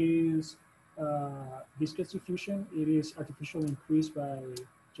 this viscous diffusion, it is artificially increased by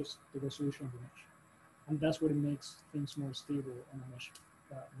just the resolution of the mesh, and that's what makes things more stable on a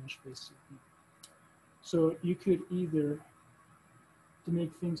mesh-based CFD. So you could either, to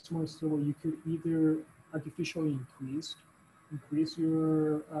make things more stable, you could either artificially increase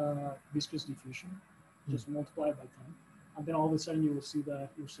your viscous diffusion, just multiply it by 10, and then all of a sudden you will see that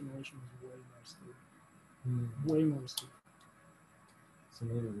your simulation is way more stable, way more stable. So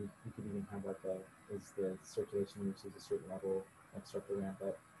maybe we could even have like as the circulation reaches a certain level, like start to ramp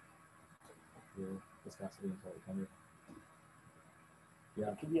up your viscosity until it kind of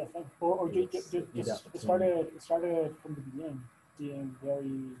It could be a thing, or just it started from the beginning being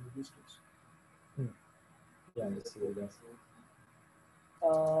very viscous. Yeah, and just see what it does.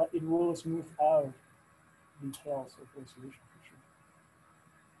 It will smooth out the tails of resolution for sure.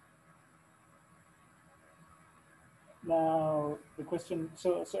 Now the question,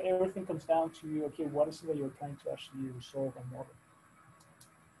 so everything comes down to, okay, what is it that you're trying to actually resolve and model?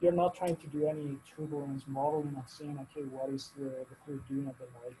 You're not trying to do any turbulence modeling of saying, okay, what is the fluid doing at the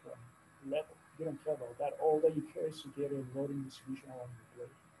molecular level? You don't care about that. All that you care is to get a loading distribution along the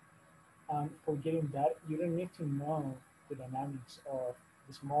blade. And for getting that, you don't need to know the dynamics of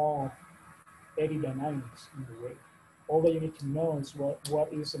the small eddy dynamics in the wave. All that you need to know is what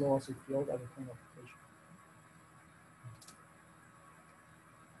is the velocity field at the point of application.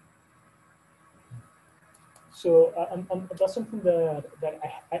 So that's something that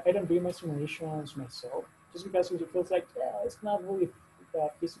I don't do in my simulations myself, just because it feels like, yeah, it's not really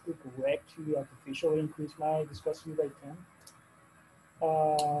physically correct to artificially increase my viscosity by 10.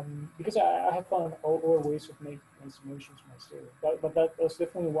 Because I have found other ways of making my simulations more stable. But that's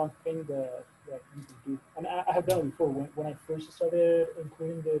definitely one thing that you can do. And I have done it before. When I first started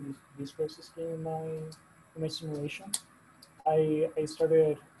including the viscosity scheme in my simulation, I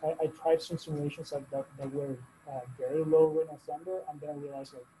tried some simulations that were very low Reynolds number, and then I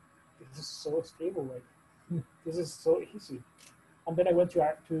realized, like, this is so stable, like this is so easy. And then I went to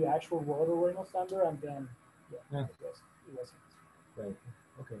the actual water Reynolds number, and then it wasn't. Right.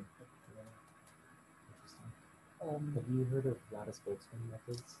 Okay. Interesting. Have you heard of lattice-Boltzmann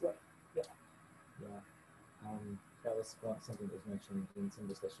methods? Right. Yeah. Yeah. That was something that was mentioned in some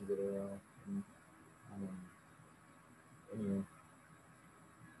discussions at AL. Anyway,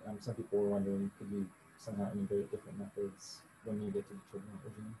 some people were wondering, could you somehow integrate different methods when you get to the turbulent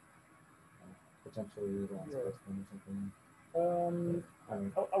regime? Potentially lattice-Boltzmann or something.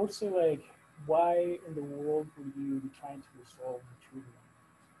 I would say, like, why in the world would you be trying to resolve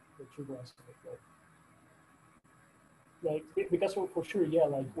the turbulence of the flow? Like, because for sure, yeah,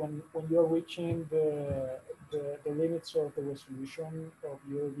 like when you're reaching the limits of the resolution of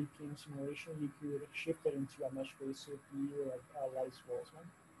your VPM simulation, you could shift it into a mesh-based CFD or a lattice-Boltzmann.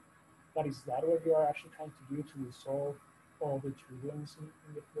 But is that what you are actually trying to do to resolve all the turbulence in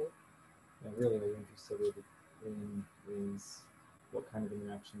the flow? Yeah, really, what you're interested in is what kind of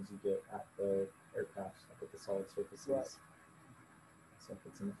interactions you get at the aircraft, like at the solid surfaces. Right. So if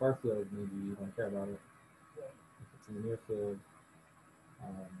it's in the far field, maybe you don't care about it. Right. If it's in the near field,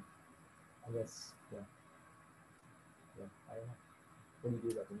 I guess, yeah, I don't know. What do you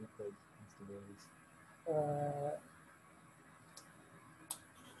do about the near field instabilities?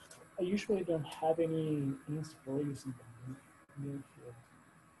 I usually don't have any instabilities in the near field.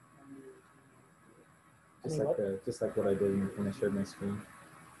 Just like what I did when I shared my screen.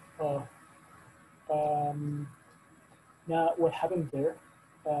 Now what happened there,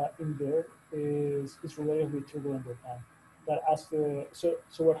 in there is related with turbulent time. That as so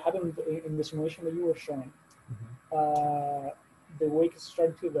what happened in the simulation that you were showing, the wake is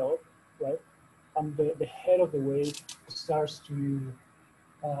starting to develop, right? And the head of the wake starts to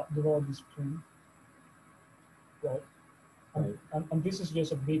develop this plume, right? And this is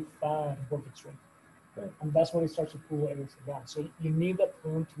just a big fat vortex ring. Right. And that's when it starts to pull everything down. So you need that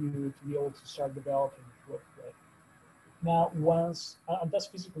plume to be able to start developing the flow, right? Now, once, and that's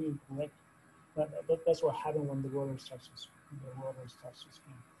physically incorrect, that's what happens when the rotor starts to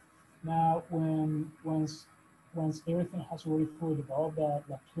spin. Now, once everything has already fully developed,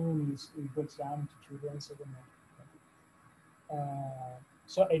 that plume it breaks down into turbulence again.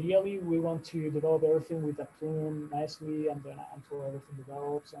 So ideally, we want to develop everything with a plume nicely, and then until everything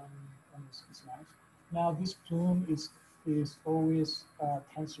develops and it's nice. Now this plume is always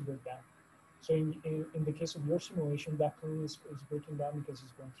tends to break down. So in the case of your simulation, that plume is breaking down because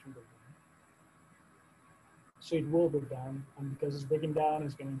it's going through the wind. So it will break down, and because it's breaking down,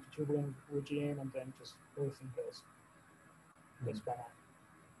 it's getting into turbulent regime, and then just everything goes bad.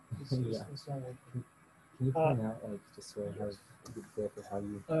 It's not working. Can you point out, like, just so I have a good feel for how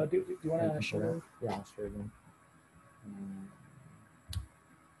you... Do you want to show it? Yeah, I'll share again.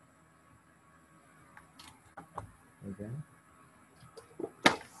 Okay.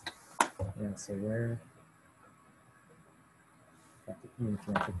 Yeah, so where... Even if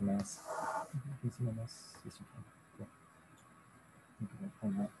you want to take the mouse. Can you see my mouse? Yes, you can. Yeah. You can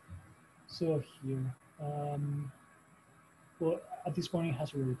point out. So here, well, at this point, it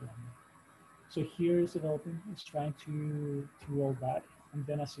has already done. So here is developing, it's trying to roll back, and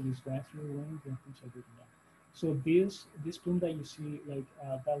then as it is going through the wind, then things are breaking down. So this plume that you see, like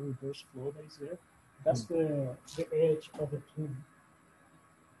that reverse flow that is there, that's the edge of the plume.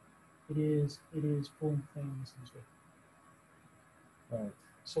 It is pulling things this way. Right.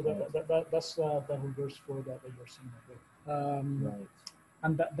 So that's that reverse flow that you're seeing right there. Right.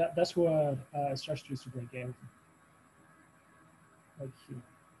 And that's what starts to break everything. Like here.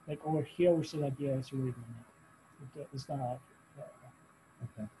 Like over here, we're still like, yeah, it's already done. It's not.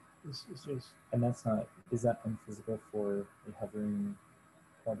 Okay. It's just. And that's not. Is that unphysical for a hovering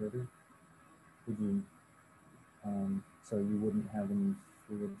quadrotor? Would you? So you wouldn't have any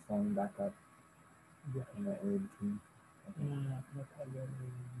fluid flowing back up in that area between. Okay. Not quadrotor.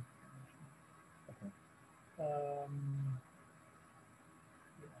 Okay.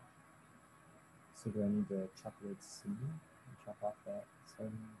 Yeah. So do I need to chop away C and chop off that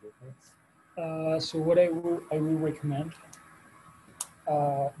same vortex? So what I will recommend,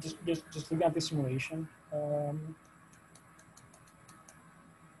 just looking at the simulation.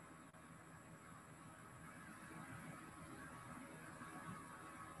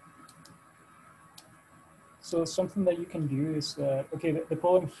 So something that you can do is that, okay, the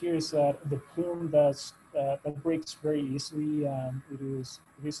problem here is that the plume that breaks very easily, and it is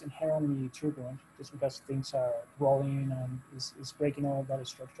inherently turbulent just because things are rolling and is breaking all that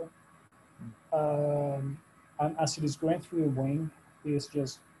structure. And as it is going through the wing, it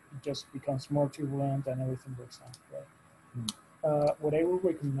just becomes more turbulent and everything breaks down. Right? What I would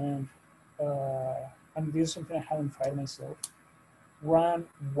recommend, and this is something I haven't tried myself, run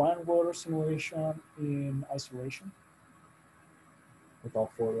one rotor simulation in isolation. With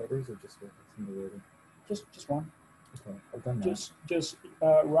all four rotors, or just with a single rotor? Just one. Okay, I've done that. Just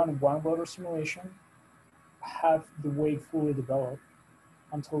run one rotor simulation, have the wave fully developed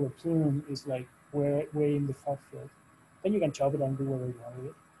until the plume is like way in the far field. Then you can chop it and do whatever you want with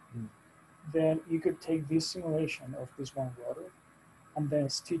it. Then you could take this simulation of this one rotor and then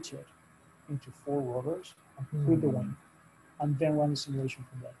stitch it into four rotors and put the wing, and then run the simulation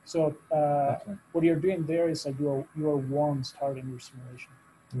from there. So what you're doing there is like you are warm starting your simulation.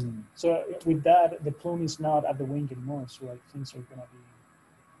 So with that, the plume is not at the wing anymore. So like things are gonna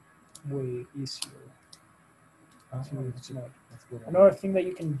be way easier to simulate. Another thing that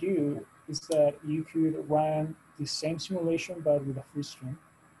you can do is that you could run the same simulation but with a free stream.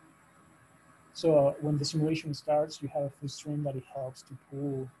 So when the simulation starts, you have a free stream that it helps to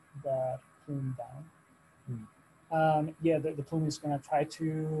pull that plume down. Yeah, the plume is going to try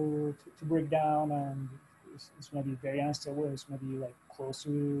to break down, and it's going to be very unstable. It's going to be like close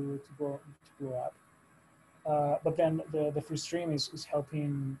to go up. But then the free stream is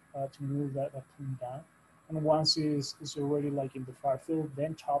helping to move that plume down. And once it's already like in the far field,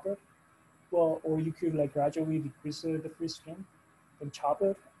 then chop it. Well, or you could like gradually decrease the free stream, then chop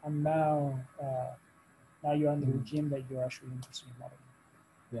it, and now you're in the regime that you're actually interested in modeling.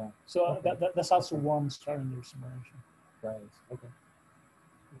 Yeah. So that's also one starting your simulation. Right. Okay.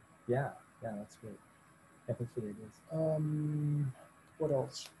 Yeah. Yeah, that's great. Yeah, thanks for the ideas. What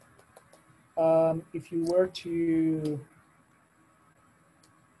else? If you were to,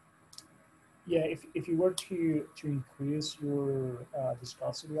 yeah, if you were to increase your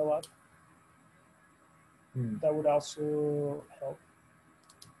viscosity a lot, that would also help.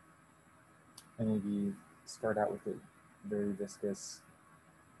 And maybe start out with it very viscous,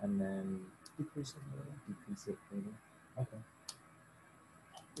 and then decrease it later. Okay.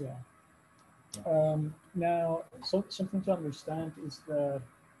 Yeah. Now, something to understand is that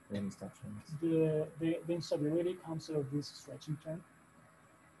the instability comes out of this stretching term.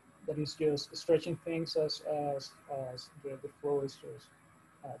 That is just stretching things as the flow is just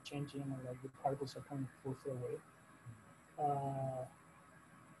changing, and like the particles are coming closer away.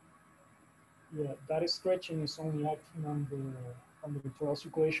 Yeah, that stretching is only acting on the vectorial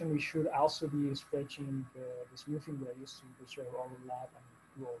circulation. We should also be stretching the smoothing radius to preserve overlap and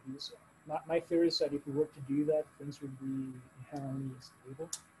do all these. My theory is that if we were to do that, things would be inherently stable.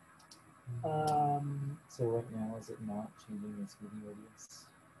 So right now, is it not changing the smoothing radius?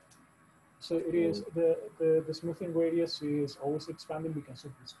 So it is the smoothing radius is always expanding because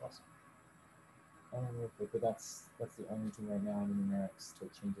of viscosity. Oh, okay, but that's the only thing right now in the numerics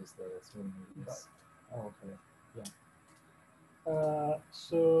that changes the smoothing radius. Right. Oh, okay, yeah.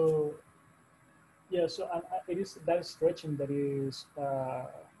 So yeah, so it is that stretching that is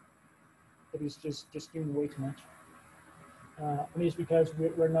just doing way too much. And it's because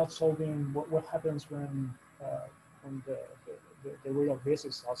we're not solving what happens when the rate of this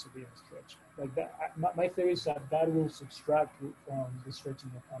is also being stretched. Like that, my theory is that will subtract from the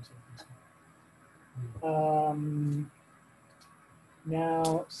stretching that comes in.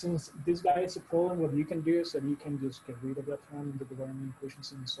 Now, since this guy is a problem, what you can do is that you can just get rid of that term in the governing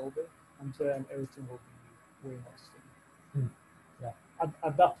equations and solve it, and then everything will be way more stable. Yeah.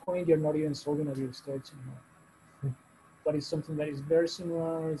 At that point, you're not even solving a real state anymore. But it's something that is very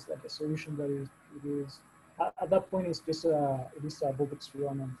similar. It's like a solution that is at that point it's just it is a Vortex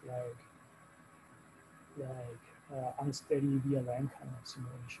experiment like unsteady VLN kind of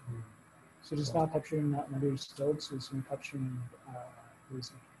simulation. So it's not capturing another state, so it's not capturing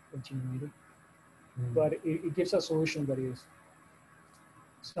continuity. But it gives a solution that is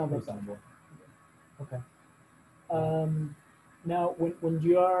it's not reasonable. Okay. Now, when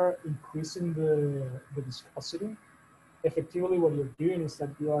you are increasing the viscosity, effectively what you're doing is that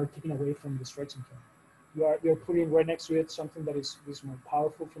you are taking away from the stretching term. You're putting right next to it something that is more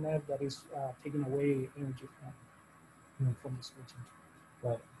powerful from it, that is taking away energy from the stretching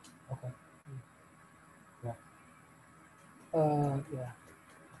term. Right. Okay. Yeah. Yeah.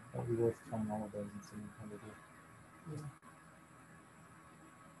 That'd be worth trying all of those and seeing how they do. Yeah.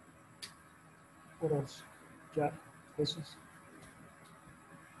 What else? Jack, questions?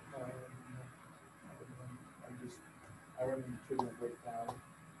 I run treatment breakdown.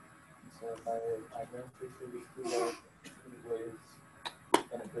 So if I run through this fluid waves,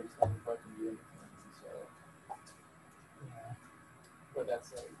 then it breaks down before I can do anything. So Yeah. but that's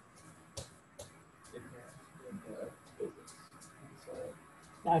like ignorant in the physics. So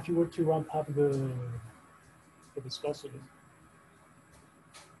Now, if you were to ramp up the viscosity,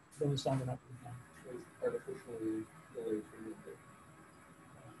 then it's not gonna break down. it's artificially delayed for you.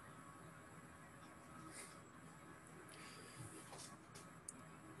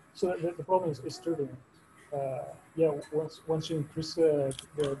 So the problem is turbulent. Yeah, once you increase the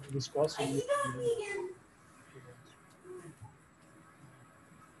viscosity,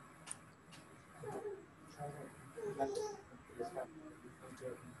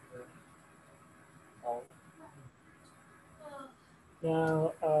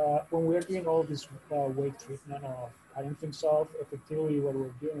 now when we're doing all this weight treatment of cutting things off, effectively what we're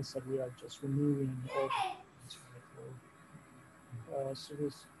doing is that we are just removing all the so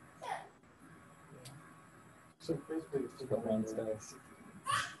this. So basically, it's What one says.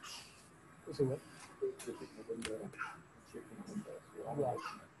 so what? Right.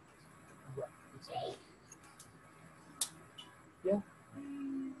 Right. Exactly. Yeah.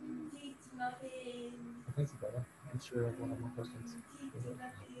 I think so, brother. I'm sure we'll have more questions.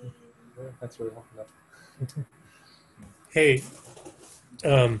 That's really helpful. Hey,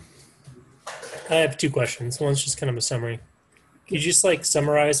 I have two questions. One's just kind of a summary. Could you just like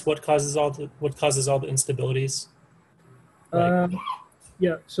summarize what causes all the instabilities?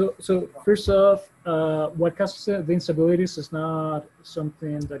 Yeah. So first off, what causes the instabilities is not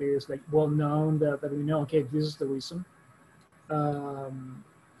something that is like well known that we know. Okay, this is the reason.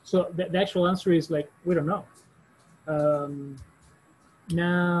 So the actual answer is like we don't know.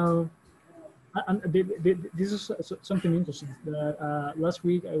 Now, this is something interesting. That last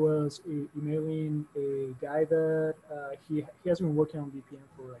week I was emailing a guy that he has been working on VPN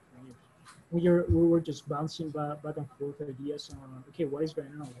for like 9 years. We were just bouncing back and forth ideas on okay, what is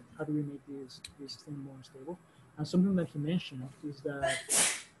going on? Like, how do we make this thing more stable? And something that he mentioned is that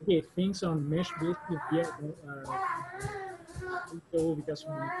okay, things on mesh-based VPN are stable because of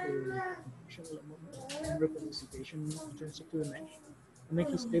numerical dissipation intrinsic to the mesh. And then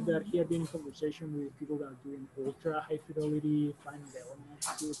he said that he had been in conversation with people that are doing ultra high fidelity final element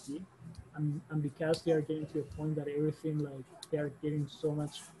CSV, and because they are getting to a point that everything like they are getting so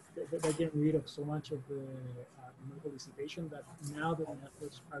much, they're getting rid of so much of the numerical dissipation that now the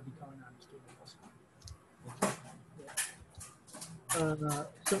methods are becoming unstable.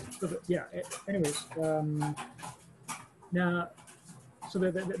 Yeah. Anyways, now, so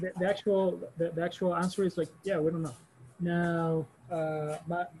the actual answer is like, yeah, we don't know. Now,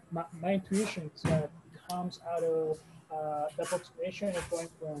 my intuition is that it comes out of the approximation is going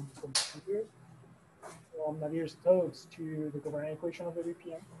from Navir's thoughts to the covariant equation of the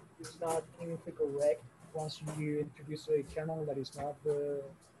VPN. It's not chemically correct once you introduce a kernel that is not the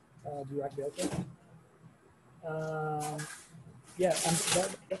Dirac delta. Yeah, and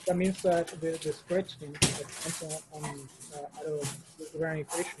that means that the stretching that comes on out of the covariant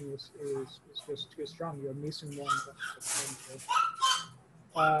equation is just too strong. You're missing one.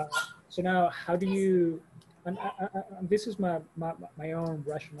 So now, how do you? And this is my own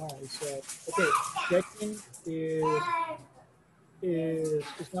rationale. Is that okay? Stretching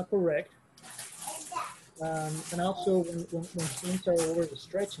is not correct, and also when things are over the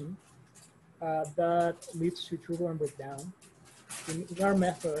stretching, that leads to turbulent breakdown. In our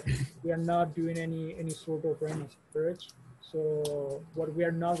method, we are not doing any sort of random storage. So what we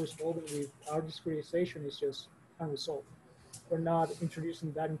are not resolving with our discretization is just unresolved. We're not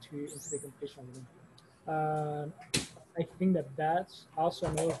introducing that into the computational domain. I think that that's also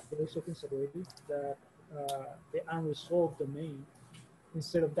another case of instability, that the unresolved domain,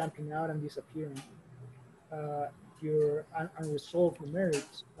 instead of damping out and disappearing, your unresolved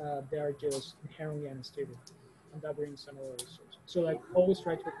numerics, they are just inherently unstable, and that brings another resource. So like always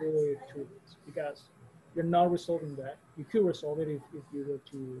try to avoid two things, because you're not resolving that. You could resolve it if you were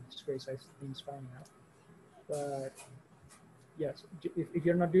to discretize things fine enough, but yes, if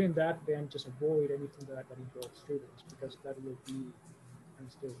you're not doing that, then just avoid anything that involves turbulence, because that will be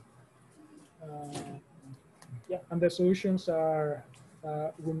unstable. Yeah, and the solutions are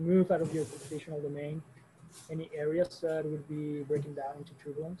remove out of your computational domain any areas that would be breaking down into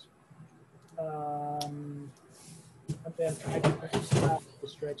turbulence. And then try to have the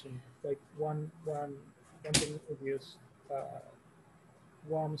stretching. Like one thing is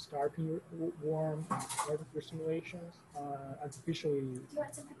warm starting your simulations, artificially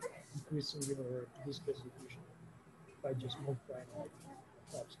increasing your viscous diffusion by just multiplying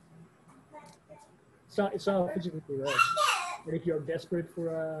steps. It's not physically correct, but if you're desperate for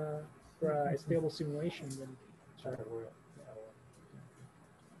a stable simulation, then sure.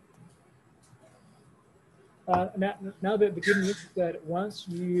 Now the good news is that once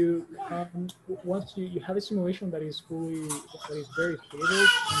you have a simulation that is very stable,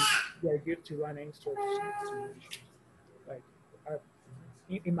 and you are good to run any sort of simulations. Like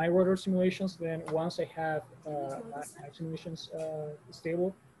in my rotor simulations, then once I have my simulations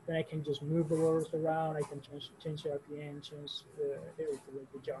stable, then I can just move the rotors around. I can change the RPM, change the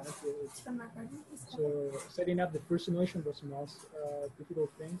geometry. So setting up the first simulation was the most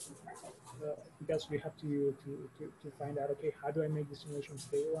difficult thing, because we have to find out, okay, how do I make the simulation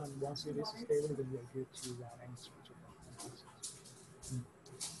stable? And once it is stable, then we are good to run any sort of analysis.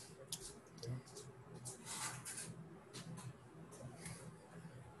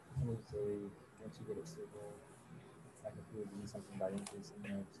 Once you get it stable, like if you were doing something by increasing the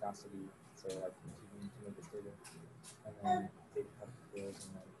viscosity, so like continuing to make it stable, and then take a couple of fields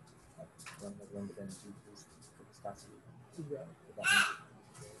and then run the then decrease the viscosity. Yeah.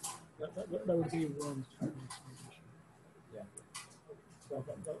 That would be one starting simulation. Yeah. So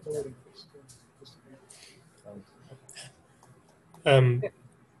that would increase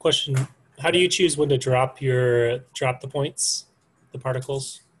Question: how do you choose when to drop the points, the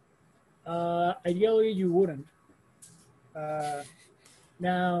particles? Ideally, you wouldn't.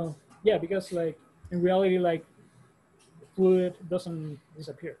 Now, yeah, because like in reality, like fluid doesn't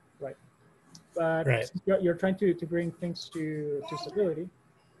disappear, right? But right. Since you're trying to bring things to stability,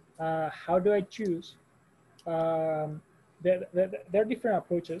 how do I choose? There are different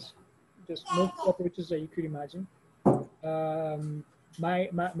approaches, just multiple approaches that you could imagine.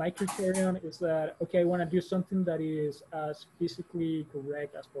 My criterion is that, okay, I want to do something that is as physically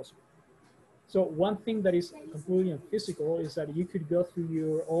correct as possible. So one thing that is completely unphysical is that you could go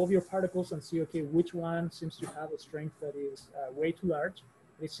through all of your particles and see, okay, which one seems to have a strength that is way too large.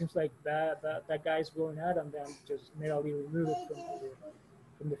 It seems like that guy is blowing out, and then just merely remove it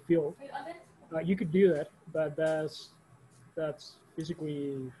from the field. You could do that, but that's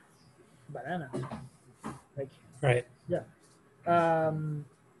physically banana. Like, right. Yeah.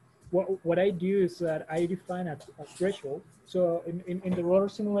 What I do is that I define a threshold. So in the rotor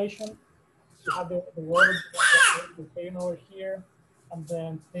simulation, you have the rotor rotating over here, and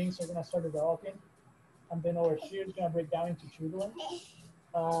then things are gonna start developing, and then over here it's gonna break down into turbulence.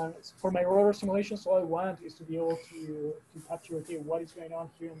 For my rotor simulations, all I want is to be able to capture, okay, what is going on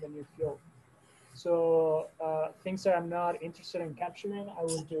here in the near field. So things that I'm not interested in capturing, I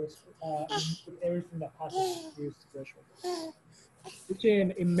will just put everything that passes through this threshold. Which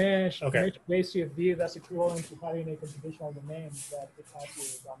in mesh Okay. mesh-based CFD, that's equivalent to having a computational domain that it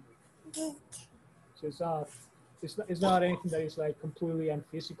has a boundary. So it's not anything that is like completely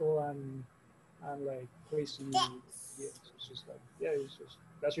unphysical and like crazy. It's just like, yeah, it's just,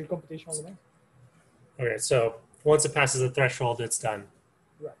 that's your computational domain. Okay, so once it passes the threshold, it's done.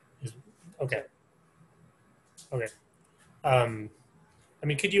 Right. Okay. Okay. I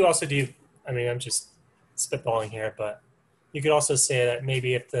mean, could you also do, I mean, I'm just spitballing here, but you could also say that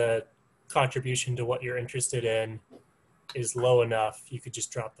maybe if the contribution to what you're interested in is low enough, you could just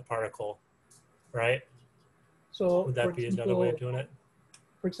drop the particle, right? So Would that be another way of doing it?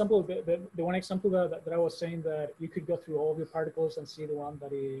 For example, the one example that I was saying, that you could go through all the particles and see the one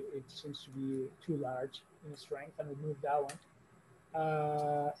that it seems to be too large in strength and remove that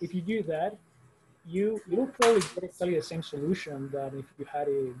one. If you do that, you'll probably get exactly the same solution that if you had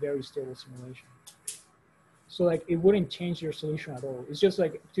a very stable simulation. So like it wouldn't change your solution at all. It's just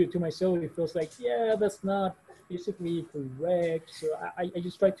like to myself, it feels like, yeah, that's not physically correct. So I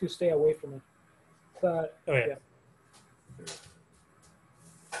just try to stay away from it. But Okay. yeah.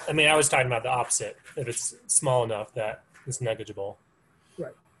 I mean, I was talking about the opposite. If it's small enough that it's negligible.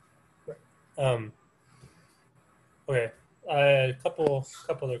 Right. Okay. A couple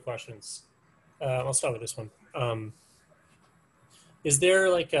other questions. I'll start with this one. Is there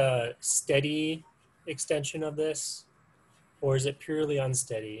like a steady extension of this, or is it purely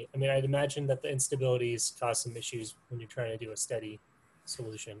unsteady? I mean, I'd imagine that the instabilities cause some issues when you're trying to do a steady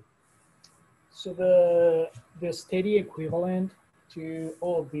solution. So the steady equivalent to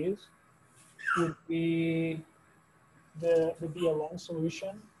all of these would be the BLM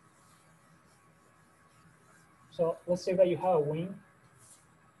solution. So let's say that you have a wing.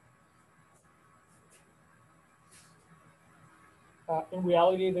 In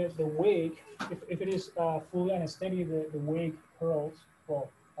reality, the wake, if it is fully unsteady, the wake curls. Well,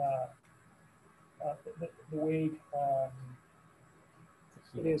 the wake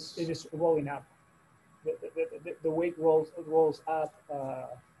it is rolling up. The wake rolls up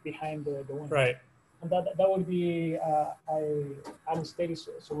behind the wing. Right. And that would be a unsteady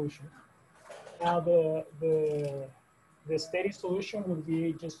solution. Now the steady solution would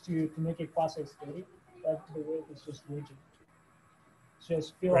be just to make it quasi-steady. That the wake is just rigid.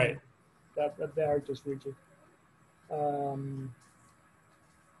 Just feel right. that they are just rigid.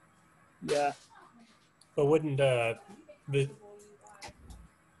 Yeah. But wouldn't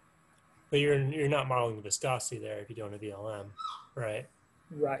but you're not modeling the viscosity there if you don't have VLM, right?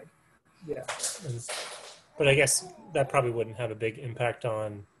 Right. Yeah. But I guess that probably wouldn't have a big impact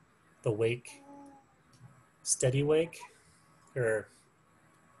on the wake, steady wake, or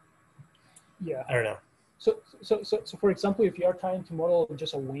yeah. I don't know. So for example, if you are trying to model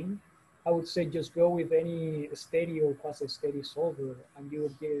just a wing, I would say just go with any steady or quasi-steady solver, and you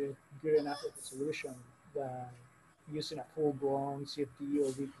would get a good enough of a solution than using a full-blown CFD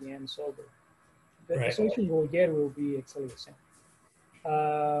or VPM solver. The solution you will get will be exactly the same.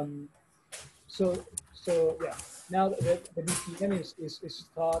 So yeah. Now the VPM is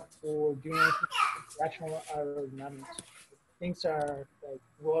thought for doing interactional aerodynamics. Things are like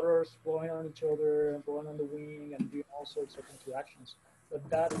rotors blowing on each other and blowing on the wing and doing all sorts of interactions. But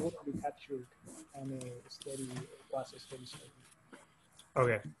that wouldn't be captured on a steady, quasi-steady state.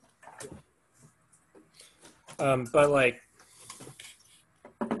 Okay. But like,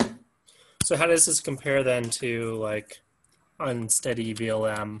 so how does this compare then to like unsteady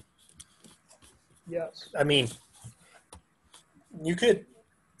VLM? Yes. I mean, you could,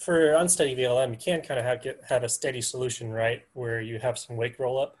 for unsteady VLM, you can kind of have a steady solution, right? Where you have some wake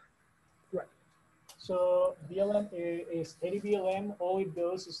roll up. Right. So VLM, a steady VLM, all it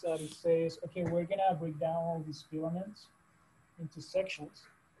does is that it says, okay, we're gonna break down all these filaments into sections.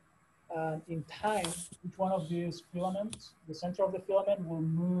 And in time, each one of these filaments, the center of the filament will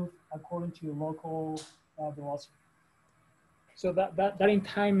move according to local velocity. So that in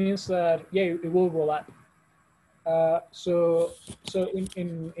time means that, yeah, it will roll up. So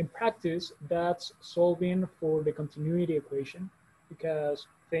in practice, that's solving for the continuity equation, because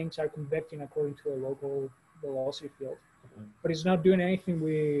things are convecting according to a local velocity field. But it's not doing anything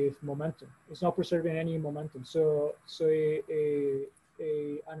with momentum. It's not preserving any momentum. So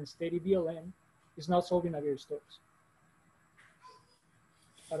a unsteady VLM is not solving Navier-Stokes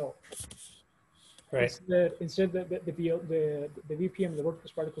at all. Right. Instead the VPM, the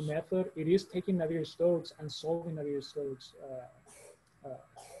Vortex Particle Method, it is taking Navier-Stokes and solving Navier-Stokes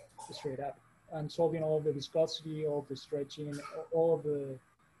straight up, and solving all of the viscosity, all of the stretching, all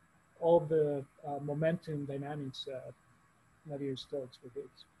of the momentum dynamics that Navier-Stokes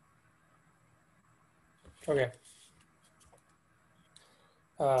predicts. Okay.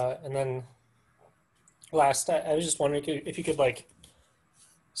 And then last, I was just wondering if you could like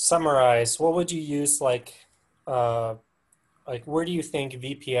summarize, what would you use like where do you think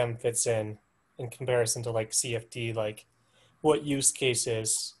VPM fits in comparison to like CFD? Like what use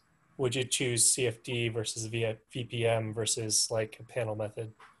cases would you choose CFD versus VPM versus like a panel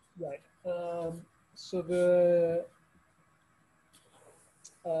method? Right. So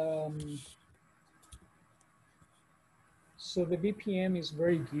the VPM is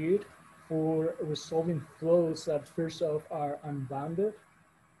very good for resolving flows that first off are unbounded,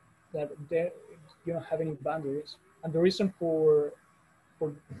 that you don't have any boundaries. And the reason for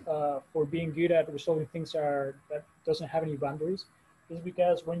being good at resolving things that doesn't have any boundaries is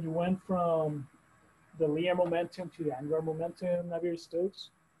because when you went from the linear momentum to the angular momentum,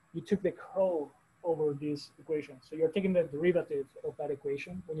 Navier-Stokes, you took the curl over this equation. So you're taking the derivative of that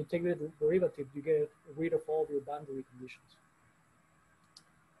equation. When you take the derivative, you get rid of all your boundary conditions.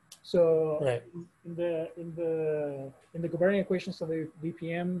 So right. in the covariant equations of the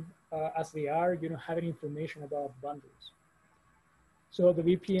VPM as they are, you don't have any information about boundaries. So the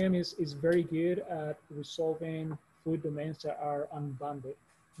VPM is very good at resolving fluid domains that are unbounded,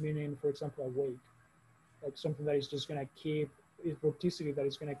 meaning, for example, a wake, like something that is just going to keep, is vorticity that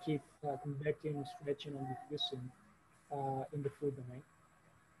is going to keep convecting, stretching, and diffusing in the fluid domain.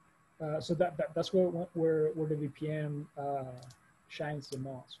 So that's where the VPM shines the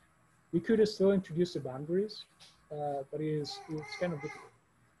most. We could still introduce the boundaries, but it's kind of difficult.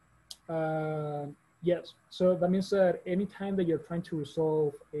 Yes, so that means that anytime that you're trying to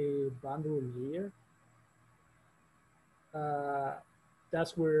resolve a boundary layer,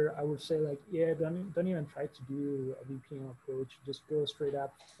 that's where I would say, like, yeah, don't even try to do a VPM approach. Just go straight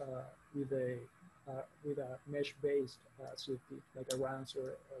up with a mesh-based CFD, like a RANS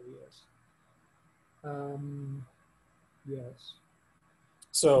or LES. Yes.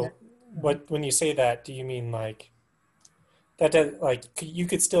 So, but when you say that, do you mean like that? Like you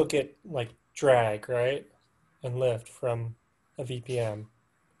could still get like drag, right, and lift from a VPM?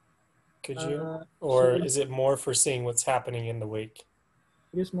 Could you, or is it more for seeing what's happening in the wake?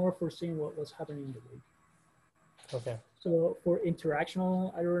 It is more for seeing what's happening in the wake. Okay. So for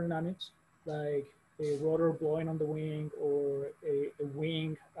interactional aerodynamics, like a rotor blowing on the wing or a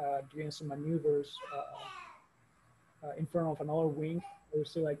wing doing some maneuvers in front of another wing, I would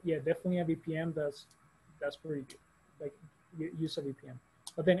say, like, yeah, definitely a VPM. That's pretty good. Like, use a VPM.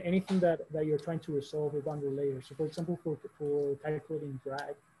 But then anything that you're trying to resolve with boundary layers. So for example, for calculating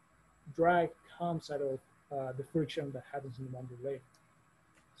drag comes out of the friction that happens in the boundary layer.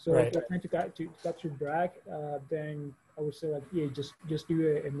 So right. if you're trying to capture drag, then I would say, like, yeah, just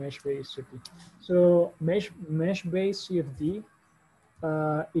do a mesh-based CFD. So mesh-based CFD,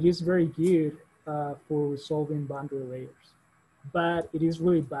 it is very good for resolving boundary layers, but it is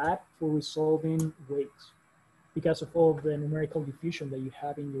really bad for resolving wakes because of all the numerical diffusion that you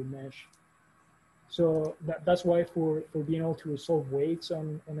have in your mesh. So that's why for being able to resolve wakes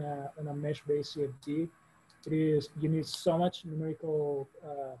on a mesh-based CFD, you need so much numerical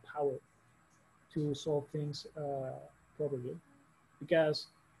power to resolve things properly, because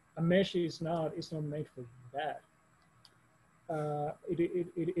a mesh is not made for that.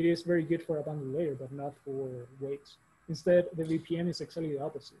 It is very good for a boundary layer, but not for wakes. Instead, the VPM is exactly the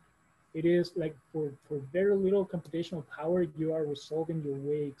opposite. It is like for very little computational power, you are resolving your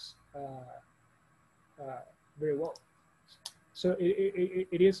wakes very well. So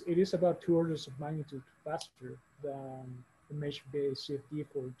it is about 2 orders of magnitude faster than the mesh-based CFD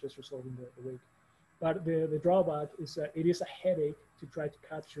for just resolving the wake. But the drawback is that it is a headache to try to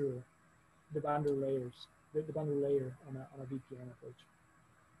capture the boundary layers, the boundary layer on a VPN approach.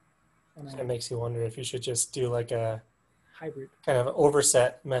 It makes you wonder if you should just do like a hybrid kind of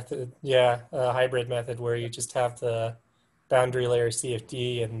overset method. Yeah, a hybrid method where you just have the boundary layer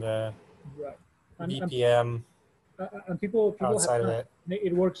CFD and the VPM. And people outside have of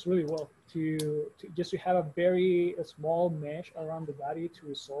it works really well to just to have a very small mesh around the body to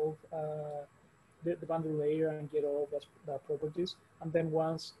resolve the boundary layer and get all the properties. And then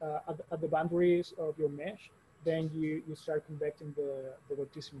once at the boundaries of your mesh, then you start convecting the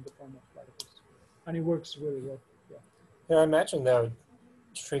vorticity in the form of particles, and it works really well. Yeah. Yeah, I imagine that would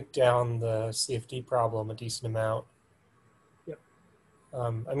shrink down the CFD problem a decent amount. Yep.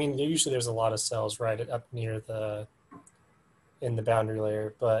 I mean, usually there's a lot of cells right up near in the boundary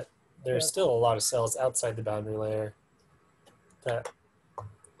layer, but there's still a lot of cells outside the boundary layer.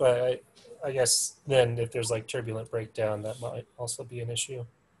 But I guess then if there's like turbulent breakdown, that might also be an issue.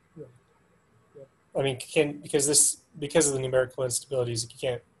 Yeah. Yeah. I mean, because of the numerical instabilities, you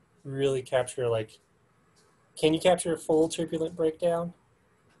can't really capture can you capture a full turbulent breakdown?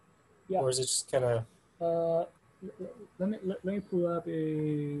 Yeah. Or is it just kind of? Let me pull up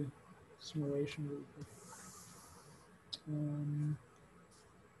a simulation really quick.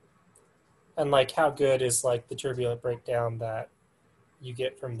 And like, how good is like the turbulent breakdown that you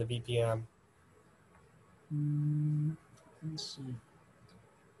get from the VPM? Let me see.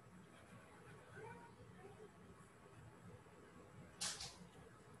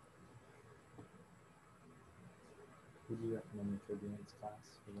 Would you recommend the turbulence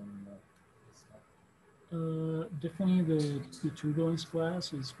class for learning this stuff? Definitely the turbulence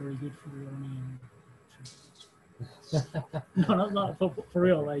class is very good for learning turbulence. No, not for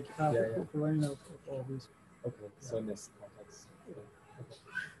real, like for learning of all this. Okay, so in this context.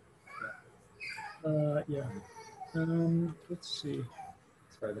 Okay. Yeah. Let's see.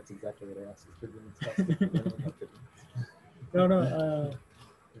 Sorry, that's exactly what I asked. Turbulence class. Learning about turbulence. No.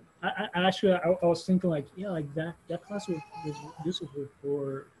 I actually I was thinking like, yeah, like that class was useful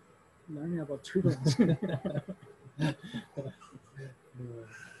for learning about turbulence.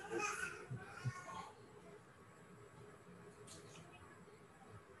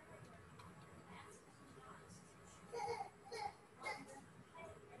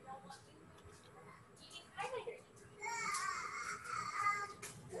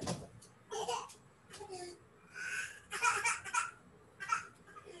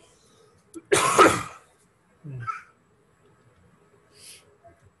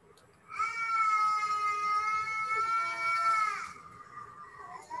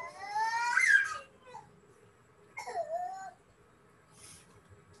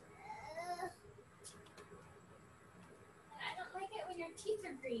 Teeth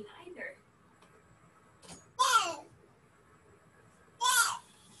are green either.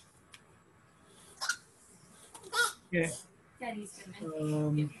 Okay. Daddy's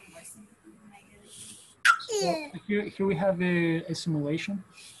gonna So here we have a simulation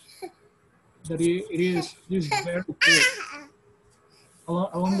that it is very cool.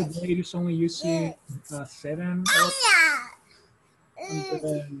 Along the way, it is only using 7 up. And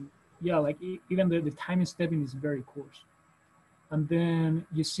then, yeah, like even the time stepping is very coarse. And then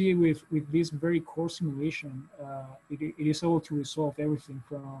you see with this very coarse simulation, it is able to resolve everything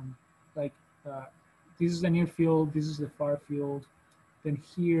from like this is the near field, this is the far field. Then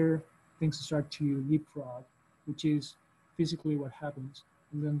here things start to leapfrog, which is physically what happens.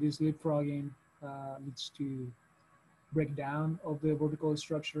 And then this leapfrogging leads to breakdown of the vertical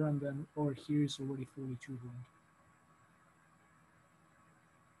structure, and then over here is already fully turbulent.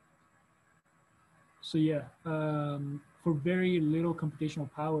 So yeah, for very little computational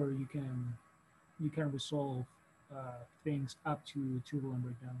power, you can resolve things up to turbulent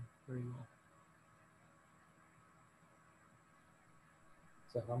breakdown very well.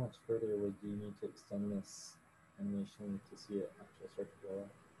 So how much further would you need to extend this animation to see it actually start to blow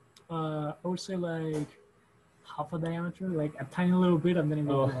up? I would say like half a diameter, like a tiny little bit, and then it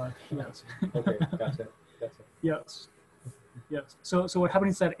will blow up. Yes. Okay, gotcha. Yes. Yes. So what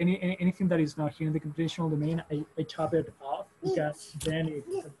happens is that anything that is not here in the computational domain, I chop it off, because then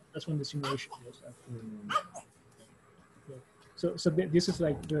that's when the simulation goes up. Yeah. So this is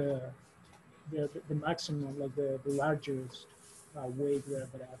like the maximum, like the largest weight that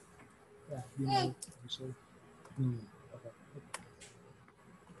I've been able to resolve. Okay.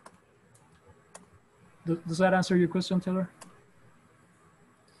 Does that answer your question, Taylor?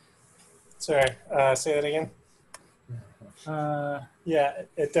 Sorry, say that again. Yeah,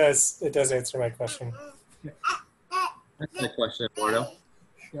 it does. It does answer my question. Yeah. That's my question, Eduardo.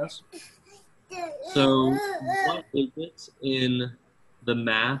 Yes. So, what is it in the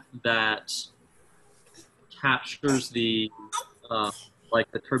math that captures the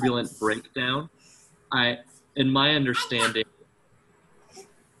like the turbulent breakdown? In my understanding,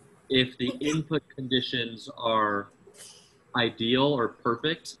 if the input conditions are ideal or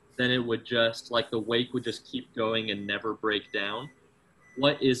perfect, then it would just, like, the wake would just keep going and never break down.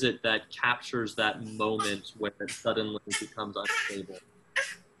 What is it that captures that moment when it suddenly becomes unstable?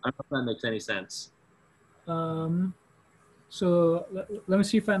 I don't know if that makes any sense. So let me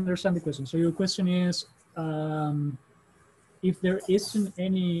see if I understand the question. So your question is, if there isn't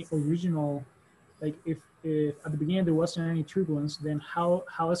any original, like if at the beginning there wasn't any turbulence, then how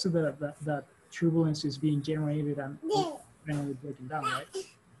is it that turbulence is being generated and finally breaking down, right?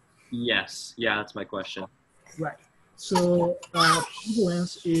 Yes. Yeah, that's my question. Right. So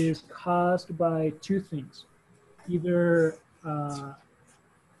turbulence is caused by two things. Either a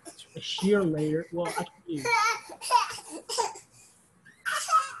shear layer, well, actually,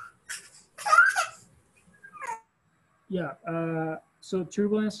 yeah, so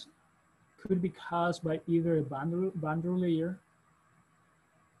turbulence could be caused by either a boundary layer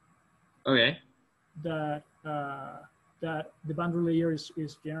Okay. that that the boundary layer is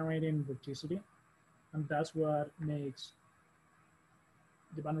generating vorticity, and that's what makes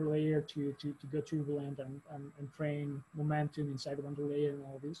the boundary layer to go turbulent and train momentum inside the boundary layer and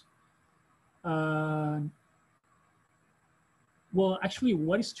all this. Well, actually,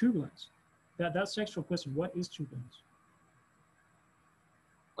 what is turbulence? That's the actual question. What is turbulence?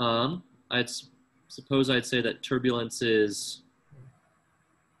 I'd suppose I'd say that turbulence is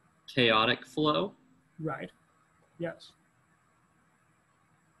chaotic flow. Right. Yes.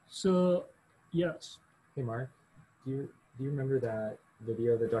 So, yes. Hey Mark, do you remember that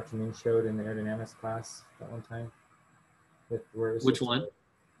video that Dr. Moon showed in the aerodynamics class that one time? Where it was Which just one?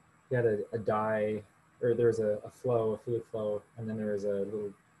 He had a die, or there was a flow, a fluid flow, and then there was a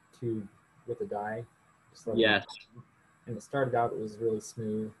little tube with a die. Yes. And it started out, it was really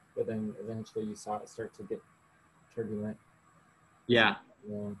smooth, but then eventually you saw it start to get turbulent. Yeah.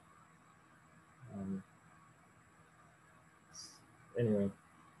 Anyway,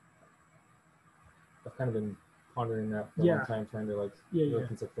 I've kind of been pondering that for a long time, trying to really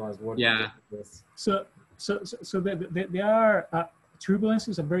conceptualize what is this. So there are turbulence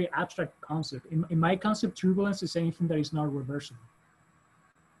is a very abstract concept. In my concept, turbulence is anything that is not reversible.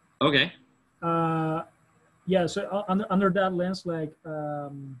 Okay. Yeah. So under that lens, like,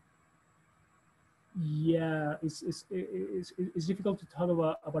 yeah, it's difficult to talk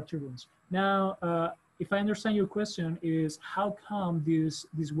about turbulence. Now, if I understand your question, is how come this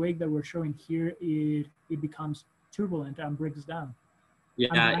wake that we're showing here it becomes turbulent and breaks down?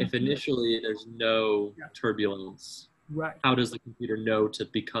 Yeah, if initially there's no turbulence, right? How does the computer know to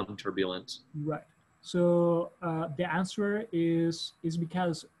become turbulent? Right. So the answer is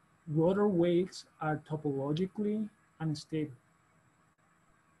because rotor wakes are topologically unstable.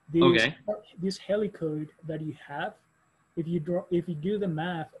 This helicoid that you have, if you do the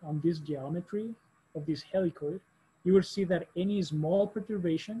math on this geometry of this helicoid, you will see that any small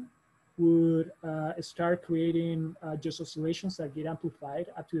perturbation would start creating just oscillations that get amplified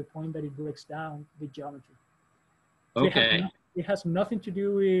up to the point that it breaks down the geometry. So okay. It has nothing to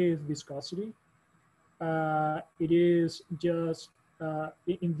do with viscosity. It is just,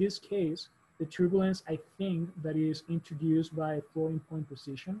 in this case, the turbulence, I think, that is introduced by floating point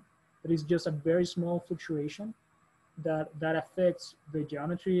position. That is just a very small fluctuation that affects the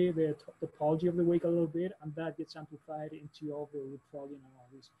geometry, the topology of the wake a little bit, and that gets amplified into all the leapfrogging and all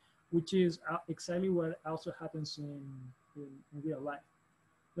this, which is exactly what also happens in real life.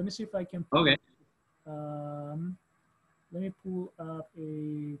 Let me see if I can. Okay. Let me pull up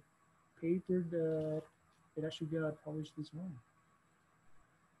a paper that it actually got published this morning.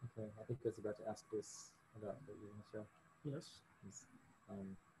 Okay, I think I was about to ask this about what you're going to show. Yes.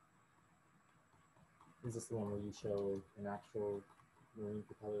 Is this the one where you show an actual marine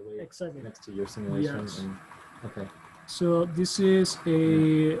propeller wake exactly next to your simulation? Yes. Okay. So this is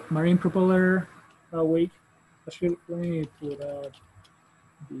a marine propeller wake. Actually, let me pull it out.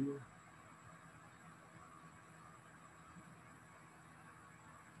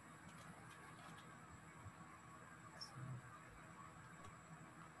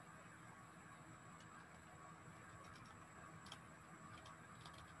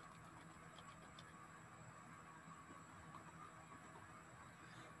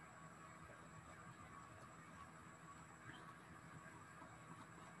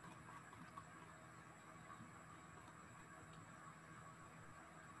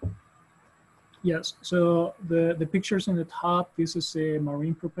 Yes, so the pictures in the top, this is a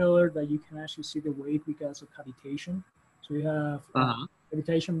marine propeller that you can actually see the wake because of cavitation. So you have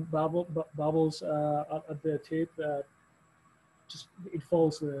cavitation bubbles at the tip that just, it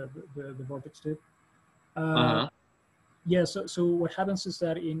follows the vortex tip. Yeah, so what happens is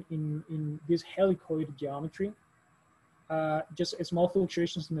that in this helicoid geometry, just small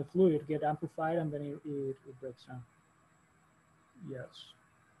fluctuations in the fluid get amplified and then it breaks down. Yes.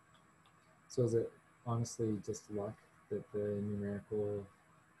 So is it honestly just luck that the numerical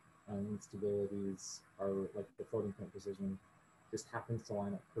instabilities are like the floating point precision just happens to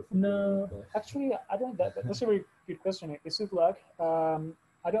line up perfectly? No, actually, I don't. That's a very good question. Is it luck?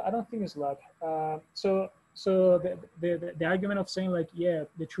 I don't think it's luck. So the argument of saying like, yeah,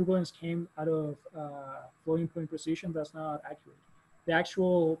 the turbulence came out of floating point precision, that's not accurate. The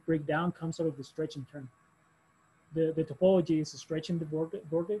actual breakdown comes out of the stretching term. The topology is stretching the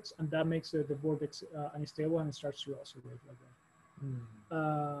vortex, and that makes the vortex unstable and it starts to oscillate like that.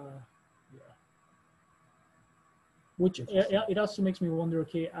 Yeah. Which it also makes me wonder,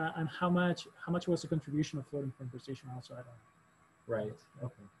 okay, and how much was the contribution of floating point precision also? I don't know. Right.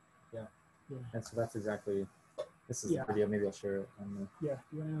 Okay. Yeah. And so that's exactly This is Yeah. a video. Maybe I'll share it on the Yeah,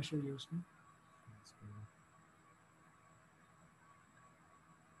 you want to show your screen? screen.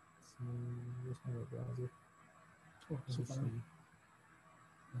 So, where's my web browser? Oh, so Let me show funny.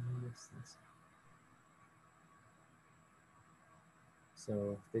 you. This.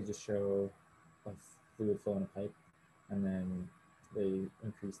 So they just show a fluid flow in a pipe, and then they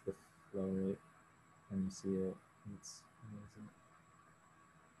increase the flow rate, and you see it. It's amazing.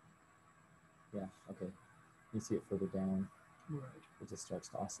 Yeah. Okay. You see it further down. Right. It just starts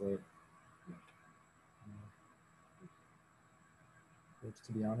to oscillate. Which,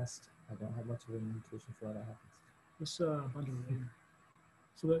 to be honest, I don't have much of an intuition for why that happens. It's a boundary layer.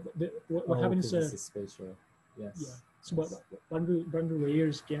 So what happens is this is spatial. Yes. yeah. So what boundary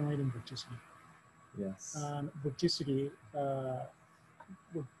layers generate in vorticity. Yes. Vorticity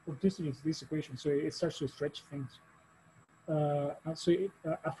is this equation, so it starts to stretch things.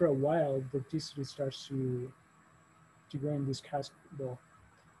 After a while, vorticity starts to go in this cast. Well,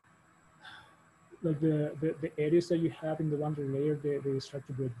 like the areas that you have in the boundary layer, they start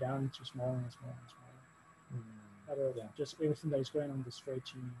to break down into smaller and smaller and smaller. Out of just everything that is going on the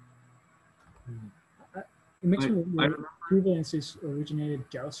stretching. It makes me wonder turbulence is originated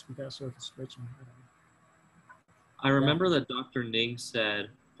just because of stretching. I remember that Dr. Ning said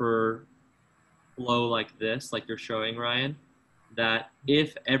for flow like this, like you're showing, Ryan, that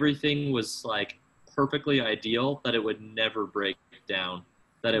if everything was like perfectly ideal, that it would never break down,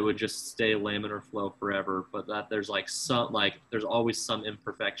 that it would just stay laminar flow forever, but that there's like there's always some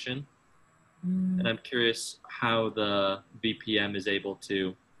imperfection. And I'm curious how the BPM is able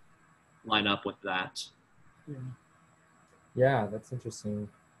to line up with that. Yeah, that's interesting.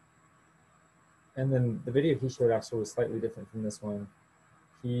 And then the video he showed actually was slightly different from this one.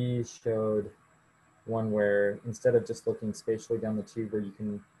 He showed one where instead of just looking spatially down the tube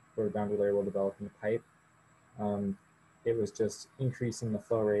where the boundary layer will develop in the pipe, it was just increasing the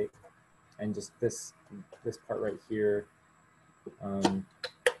flow rate, and just this part right here,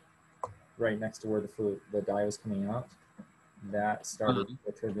 right next to where the dye was coming out, that started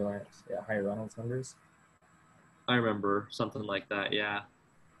the turbulent at higher Reynolds numbers. I remember something like that, yeah.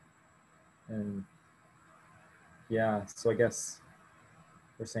 And yeah, so I guess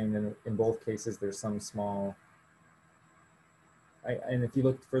we're saying that in both cases there's some small, and if you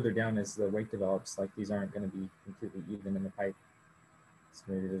look further down as the weight develops, like these aren't going to be completely even in the pipe. So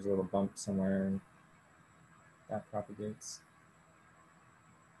maybe there's a little bump somewhere and that propagates.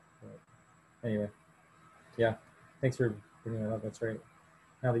 But anyway, yeah, thanks for bringing that up. That's right.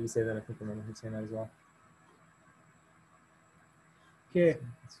 Now that you say that, I think I remember him saying that as well. Okay,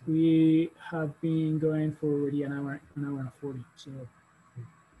 we have been going for already an hour and 40. So,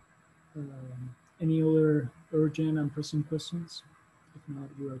 any other urgent and pressing questions? If not,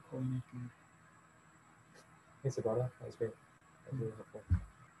 we are calling it here. Thanks, Eduardo. That was great. That was really helpful.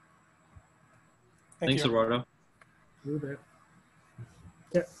 Thanks, Eduardo. You're there.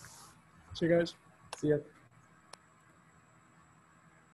 Okay. See you guys. See ya.